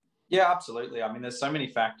 Yeah, absolutely. I mean, there's so many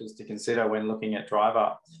factors to consider when looking at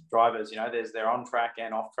drivers. There's their on-track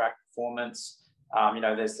and off-track performance.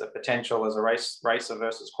 There's the potential as a racer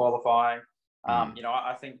versus qualifying.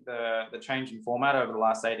 I think the change in format over the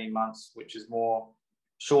last 18 months, which is more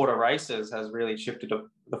shorter races, has really shifted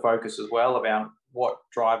the focus as well about what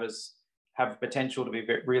drivers have potential to be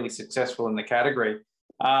really successful in the category.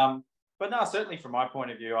 But no, certainly from my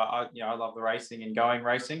point of view, I love the racing and going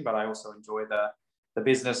racing, but I also enjoy the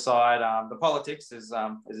business side. The politics is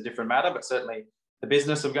a different matter, but certainly the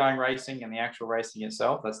business of going racing and the actual racing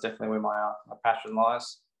itself, that's definitely where my passion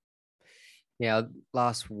lies. Now,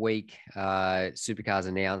 last week, Supercars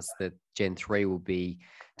announced that Gen 3 will be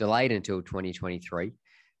delayed until 2023.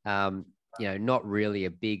 Not really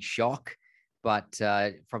a big shock, but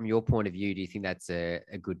from your point of view, do you think that's a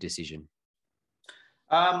good decision?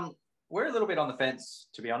 We're a little bit on the fence,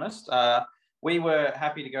 to be honest. We were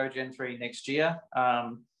happy to go Gen 3 next year.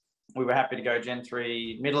 We were happy to go Gen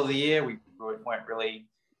 3 middle of the year. We weren't really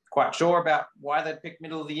quite sure about why they'd picked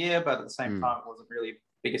middle of the year, but at the same time, it wasn't really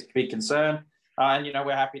big concern. And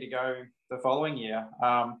we're happy to go the following year.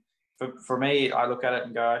 For me, I look at it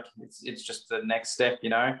and go, it's just the next step.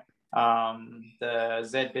 The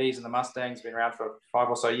ZBs and the Mustangs have been around for 5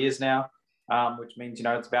 or so years now, which means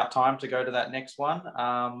it's about time to go to that next one.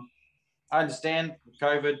 I understand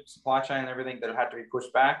COVID, supply chain, and everything that had to be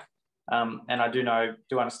pushed back. And I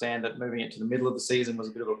do understand that moving it to the middle of the season was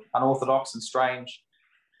a bit of an unorthodox and strange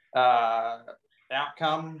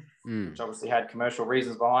outcome, which obviously had commercial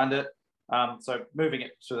reasons behind it. So moving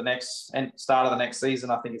it to the next and start of the next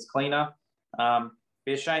season, I think is cleaner.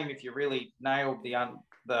 Be a shame if you really nailed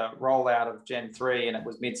the rollout of Gen 3 and it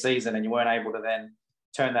was mid-season and you weren't able to then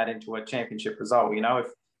turn that into a championship result.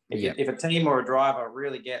 If a team or a driver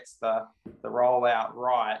really gets the rollout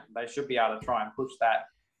right, they should be able to try and push that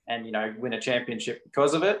and, win a championship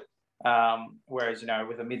because of it. Whereas,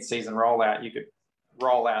 with a mid-season rollout, you could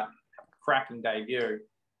roll out a cracking debut,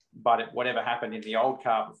 but whatever happened in the old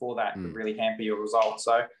car before that could really hamper your results.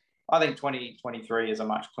 So I think 2023 is a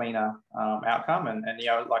much cleaner outcome. And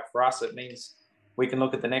like for us, it means we can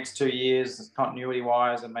look at the next 2 years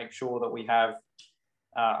continuity-wise and make sure that we have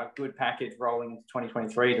a good package rolling into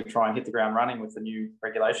 2023 to try and hit the ground running with the new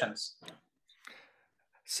regulations.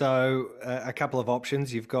 So a couple of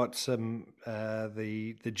options. You've got some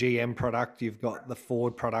the GM product. You've got the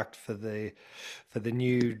Ford product for the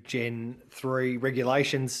new Gen 3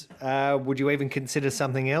 regulations. Would you even consider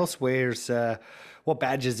something else? What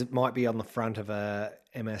badges it might be on the front of a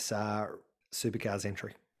MSR Supercars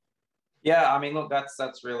entry? Yeah, I mean, look,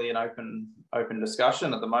 that's really an open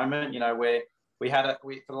discussion at the moment. Where for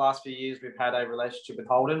the last few years we've had a relationship with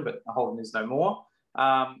Holden, but Holden is no more.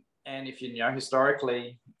 And if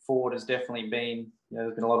historically, Ford has definitely been,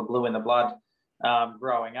 there's been a lot of blue in the blood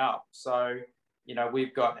growing up. So,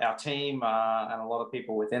 we've got our team and a lot of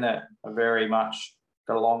people within it are very much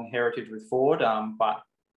got a long heritage with Ford. But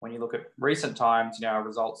when you look at recent times, our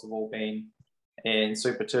results have all been in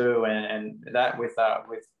Super 2 and that with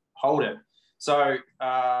Holden. So,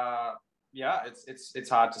 it's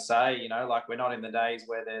hard to say, like we're not in the days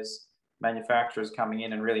where there's manufacturers coming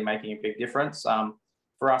in and really making a big difference.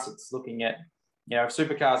 For us, it's looking at, if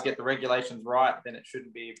supercars get the regulations right, then it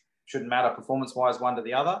shouldn't matter performance-wise one to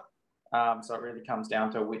the other. So it really comes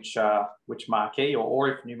down to which marquee or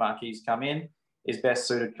if new marquees come in is best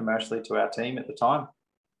suited commercially to our team at the time.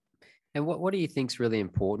 And what do you think is really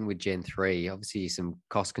important with Gen 3? Obviously, some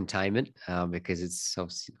cost containment because it's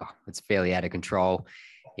fairly out of control,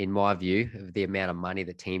 in my view, of the amount of money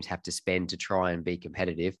that teams have to spend to try and be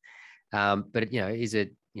competitive. But is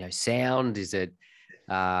it sound? Is it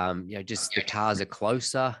just the cars are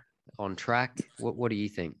closer on track? What do you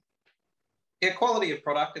think? Yeah, quality of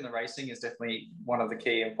product in the racing is definitely one of the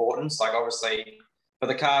key importance. Like obviously, for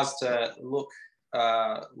the cars to look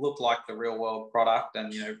like the real world product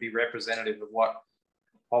and be representative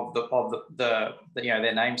of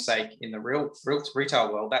their namesake in the real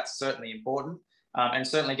retail world, that's certainly important. And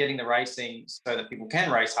certainly getting the racing so that people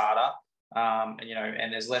can race harder.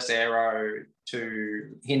 And there's less aero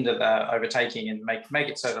to hinder the overtaking and make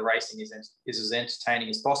it so the racing is as entertaining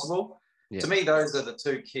as possible. Yeah. To me, those are the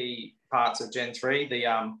two key parts of Gen 3.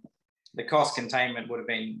 The cost containment would have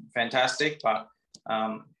been fantastic, but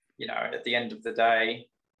at the end of the day,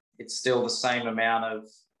 it's still the same amount of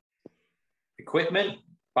equipment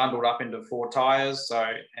bundled up into 4 tires. So,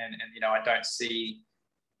 I don't see,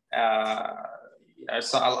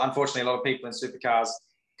 unfortunately, a lot of people in supercars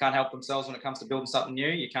can't help themselves when it comes to building something new.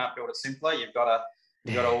 You can't build it simpler. You've got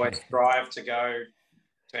to always strive to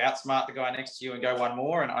outsmart the guy next to you and go one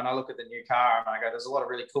more. And I look at the new car and I go, there's a lot of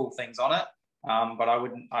really cool things on it, but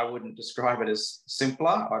I wouldn't describe it as simpler.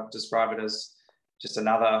 I'd describe it as just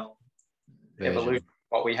another evolution of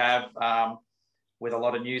what we have, with a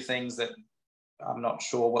lot of new things that I'm not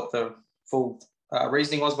sure what the full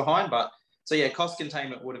reasoning was behind. But so yeah, cost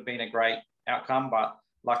containment would have been a great outcome, but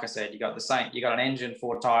like I said, you got an engine,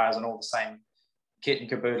 4 tires, and all the same kit and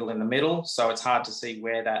caboodle in the middle. So it's hard to see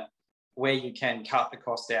where you can cut the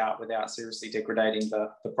cost out without seriously degrading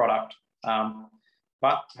the product.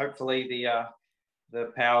 But hopefully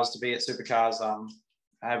the powers to be at supercars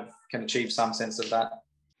can achieve some sense of that.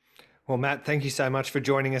 Well, Matt, thank you so much for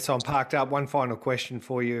joining us on Parked Up. One final question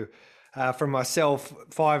for you from myself: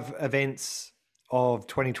 5 events of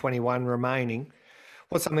 2021 remaining.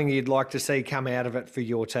 What's something you'd like to see come out of it for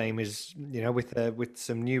your team? Is, with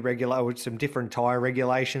some new with some different tyre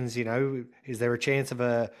regulations, is there a chance of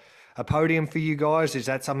a podium for you guys? Is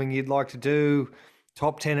that something you'd like to do?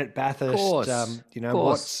 Top 10 at Bathurst? Of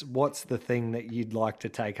course. What's the thing that you'd like to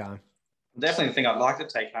take home? Definitely the thing I'd like to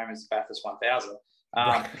take home is the Bathurst 1000.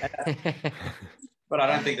 But I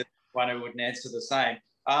don't think that one who wouldn't answer the same.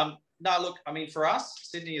 No, look, I mean, for us,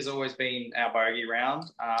 Sydney has always been our bogey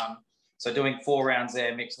round. So doing 4 rounds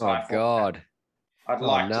there, mixed time. Oh, God. I'd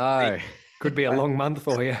like to see. Could be a long month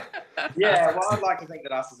for you. Yeah, well, I'd like to think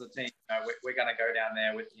that us as a team, we're going to go down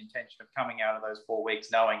there with the intention of coming out of those 4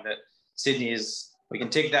 weeks knowing that Sydney is we can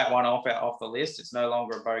tick that one off the list. It's no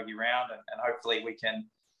longer a bogey round, and hopefully we can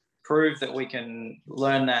prove that we can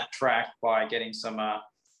learn that track by getting some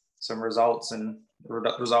results and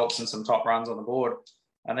some top runs on the board.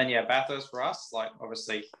 And then Bathurst for us, like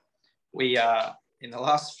obviously we in the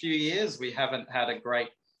last few years we haven't had a great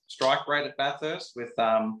strike rate at Bathurst with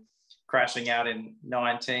crashing out in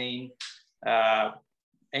 19,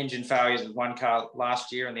 engine failures with one car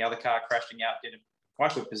last year and the other car crashing out in a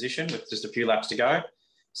quite good position with just a few laps to go.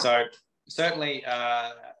 So certainly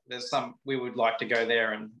we would like to go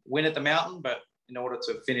there and win at the mountain, but in order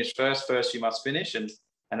to finish first you must finish, and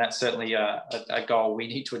that's certainly a goal we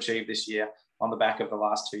need to achieve this year on the back of the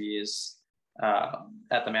last 2 years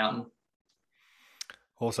at the mountain.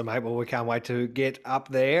 Awesome, mate. Well, we can't wait to get up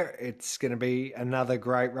there. It's going to be another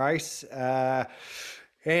great race.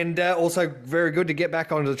 And also very good to get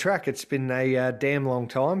back onto the track. It's been a damn long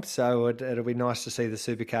time, so it'll be nice to see the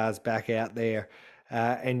supercars back out there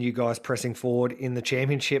and you guys pressing forward in the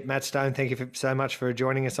championship. Matt Stone, thank you so much for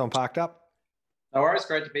joining us on Parked Up. No worries.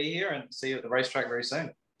 Great to be here and see you at the racetrack very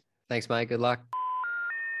soon. Thanks, mate. Good luck.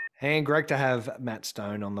 And great to have Matt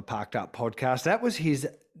Stone on the Parked Up podcast. That was his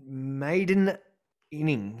maiden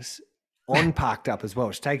innings on Parked Up as well.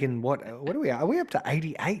 It's taken, what are we? Are we up to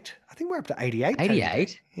 88? I think we're up to 88.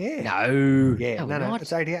 88? Yeah. No. Yeah, no,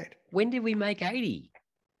 it's 88. When did we make 80?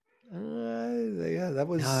 That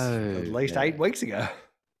was at least 8 weeks ago.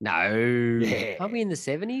 No. Yeah. Are we in the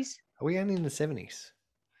 70s? Are we only in the 70s?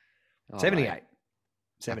 Oh, 78.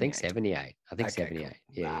 78. I think 78. I think Okay, 78. cool.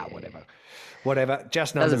 Yeah. Whatever.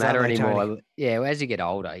 Just doesn't matter anymore. Tony. Yeah, well, as you get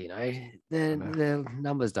older, the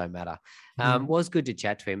numbers don't matter. Was good to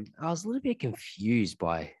chat to him. I was a little bit confused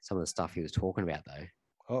by some of the stuff he was talking about, though.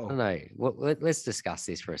 I don't know. Let's discuss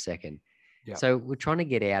this for a second. Yep. So we're trying to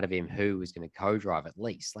get out of him who was going to co-drive at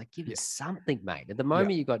least. Like, give us something, mate. At the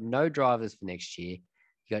moment, you've got no drivers for next year.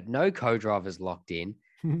 You got no co-drivers locked in.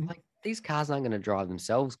 Like, these cars aren't going to drive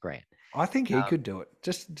themselves, Grant. I think he could do it.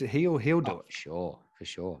 Just he'll do it. For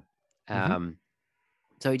sure.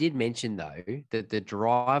 So he did mention though that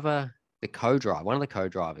one of the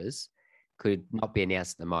co-drivers could not be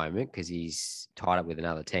announced at the moment because he's tied up with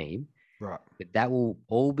another team. Right. But that will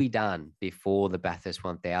all be done before the Bathurst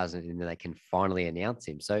 1000, and then they can finally announce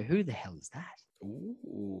him. So who the hell is that? Ooh,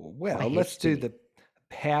 well, let's do the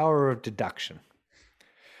power of deduction.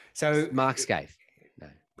 So Mark Scaife. No,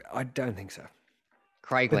 I don't think so.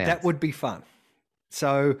 Craig But Lowndes. that would be fun.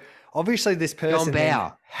 So obviously this person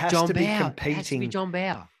has to be competing. It has to be John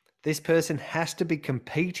Bower. This person has to be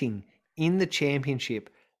competing in the championship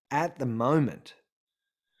at the moment.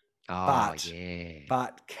 Oh,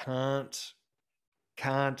 But can't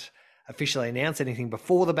officially announce anything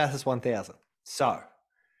before the Bathurst 1000. So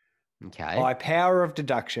by power of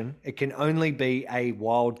deduction, it can only be a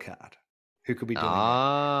wild card who could be doing that.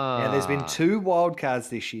 Now, there's been 2 wild cards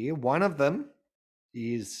this year. One of them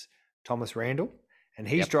is Thomas Randall, and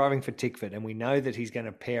he's driving for Tickford, and we know that he's going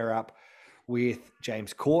to pair up with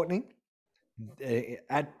James Courtney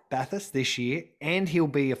at Bathurst this year, and he'll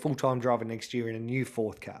be a full-time driver next year in a new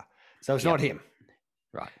 4th car. So it's not him.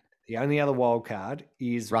 Right. The only other wild card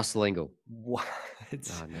is Russell Ingall. No,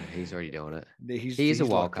 he's already doing it. He's a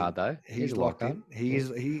wild card, though. He's a wild card. He's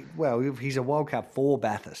a wild card for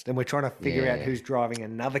Bathurst, and we're trying to figure out who's driving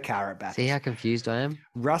another car at Bathurst. See how confused I am?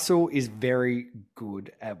 Russell is very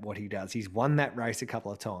good at what he does. He's won that race a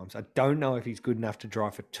couple of times. I don't know if he's good enough to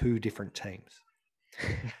drive for 2 different teams.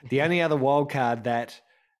 The only other wild card that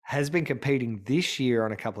has been competing this year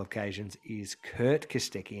on a couple of occasions is Kurt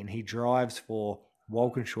Kostecki, and he drives for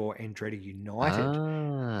Walkinshaw and Andretti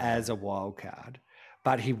United as a wild card.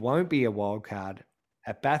 But he won't be a wild card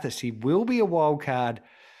at Bathurst. He will be a wild card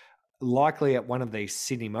likely at one of these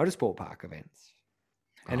Sydney Motorsport Park events.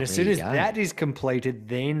 And as soon as that is completed,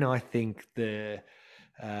 then I think the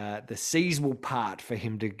seas will part for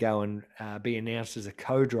him to go and be announced as a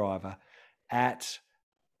co-driver at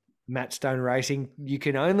Matt Stone Racing. You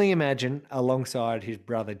can only imagine alongside his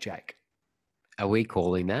brother Jake. Are we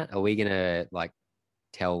calling that? Are we going to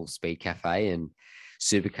tell Speed Cafe and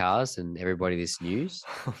Supercars and everybody this news?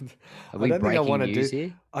 Are we breaking news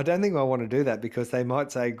here? I don't think I want to do that because they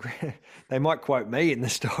might say, they might quote me in the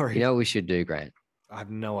story. You know what we should do, Grant? I have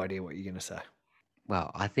no idea what you're going to say.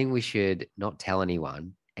 Well, I think we should not tell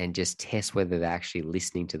anyone and just test whether they're actually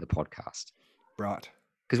listening to the podcast. Right.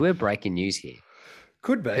 Because we're breaking news here.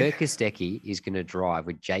 Could be. Kurt Kostecki is going to drive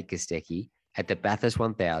with Jake Kostecki at the Bathurst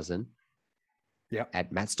 1000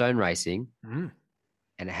 at Matt Stone Racing, and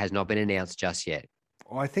it has not been announced just yet.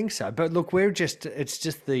 I think so. But look, it's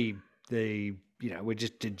just we're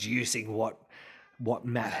just deducing what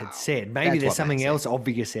Matt had said. Maybe there's something else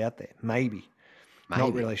obvious out there. Maybe. Maybe.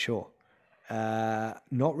 Not really sure.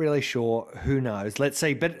 Not really sure. Who knows? Let's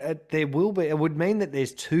see. But there will be. It would mean that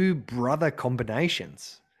there's 2 brother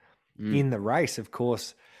combinations in the race. Of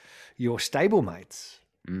course, your stablemates.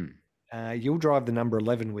 You'll drive the number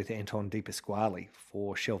 11 with Anton De Pasquale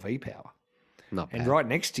for Shell V-Power. Not bad. And right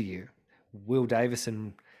next to you, Will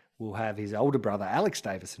Davison will have his older brother, Alex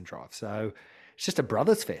Davison, drive. So it's just a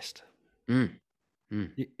brothers fest.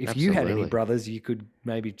 If you had any brothers, you could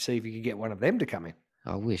maybe see if you could get one of them to come in.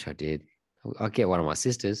 I wish I did. I'll get one of my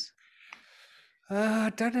sisters.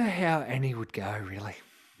 I don't know how Annie would go, really.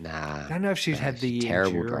 Nah. I don't know if she'd have the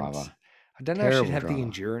terrible endurance. driver. I don't know if she'd have the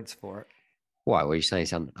endurance for it. Why? Were you saying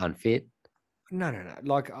something unfit? No.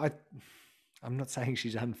 Like, I'm not saying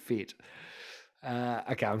she's unfit.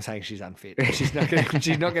 Okay, I'm saying she's unfit. She's not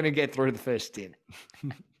going to get through the first stint.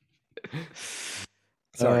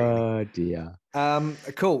 Sorry. Oh dear.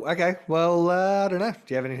 Cool. Okay. Well, I don't know. Do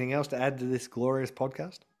you have anything else to add to this glorious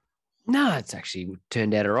podcast? No, it's actually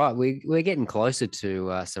turned out all right. We're getting closer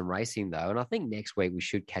to some racing though, and I think next week we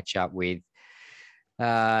should catch up with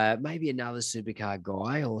maybe another supercar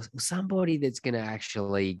guy or somebody that's going to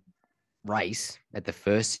actually race at the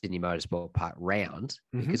first Sydney Motorsport Park round,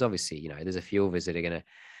 because obviously, there's a few of us that are going to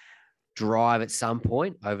drive at some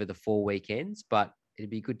point over the 4 weekends, but it'd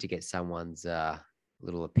be good to get someone's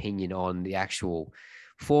little opinion on the actual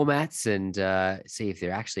formats and see if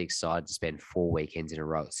they're actually excited to spend 4 weekends in a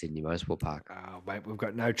row at Sydney Motorsport Park. Oh, mate, we've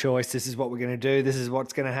got no choice. This is what we're going to do. This is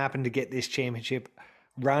what's going to happen to get this championship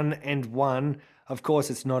run and won. Of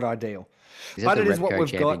course, it's not ideal, but it is what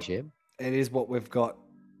we've got. It is what we've got.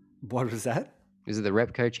 What was that? Is it the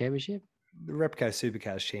Repco Championship? The Repco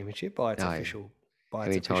Supercars Championship by its official. How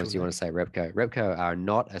many times do you want to say Repco? Repco are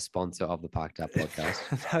not a sponsor of the Parked Up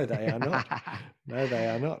podcast. No, they are not. No, they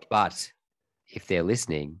are not. But if they're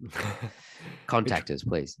listening, contact us,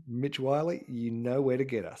 please. Mitch Wiley, you know where to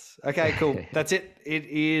get us. Okay, cool. That's it. It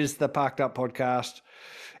is the Parked Up podcast.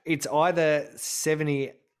 It's either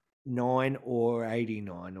 79 or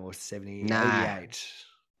 89 or 70, 88.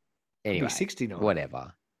 Anyway, 69.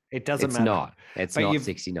 Whatever. It doesn't matter. It's not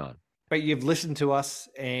 69. But you've listened to us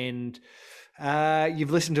and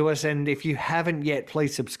if you haven't yet,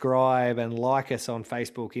 please subscribe and like us on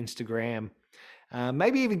Facebook, Instagram.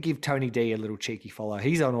 Maybe even give Tony D a little cheeky follow.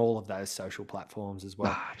 He's on all of those social platforms as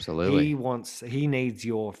well. Absolutely. He needs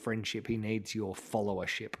your friendship. He needs your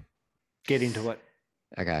followership. Get into it.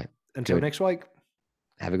 Okay. Until next week.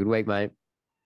 Have a good week, mate.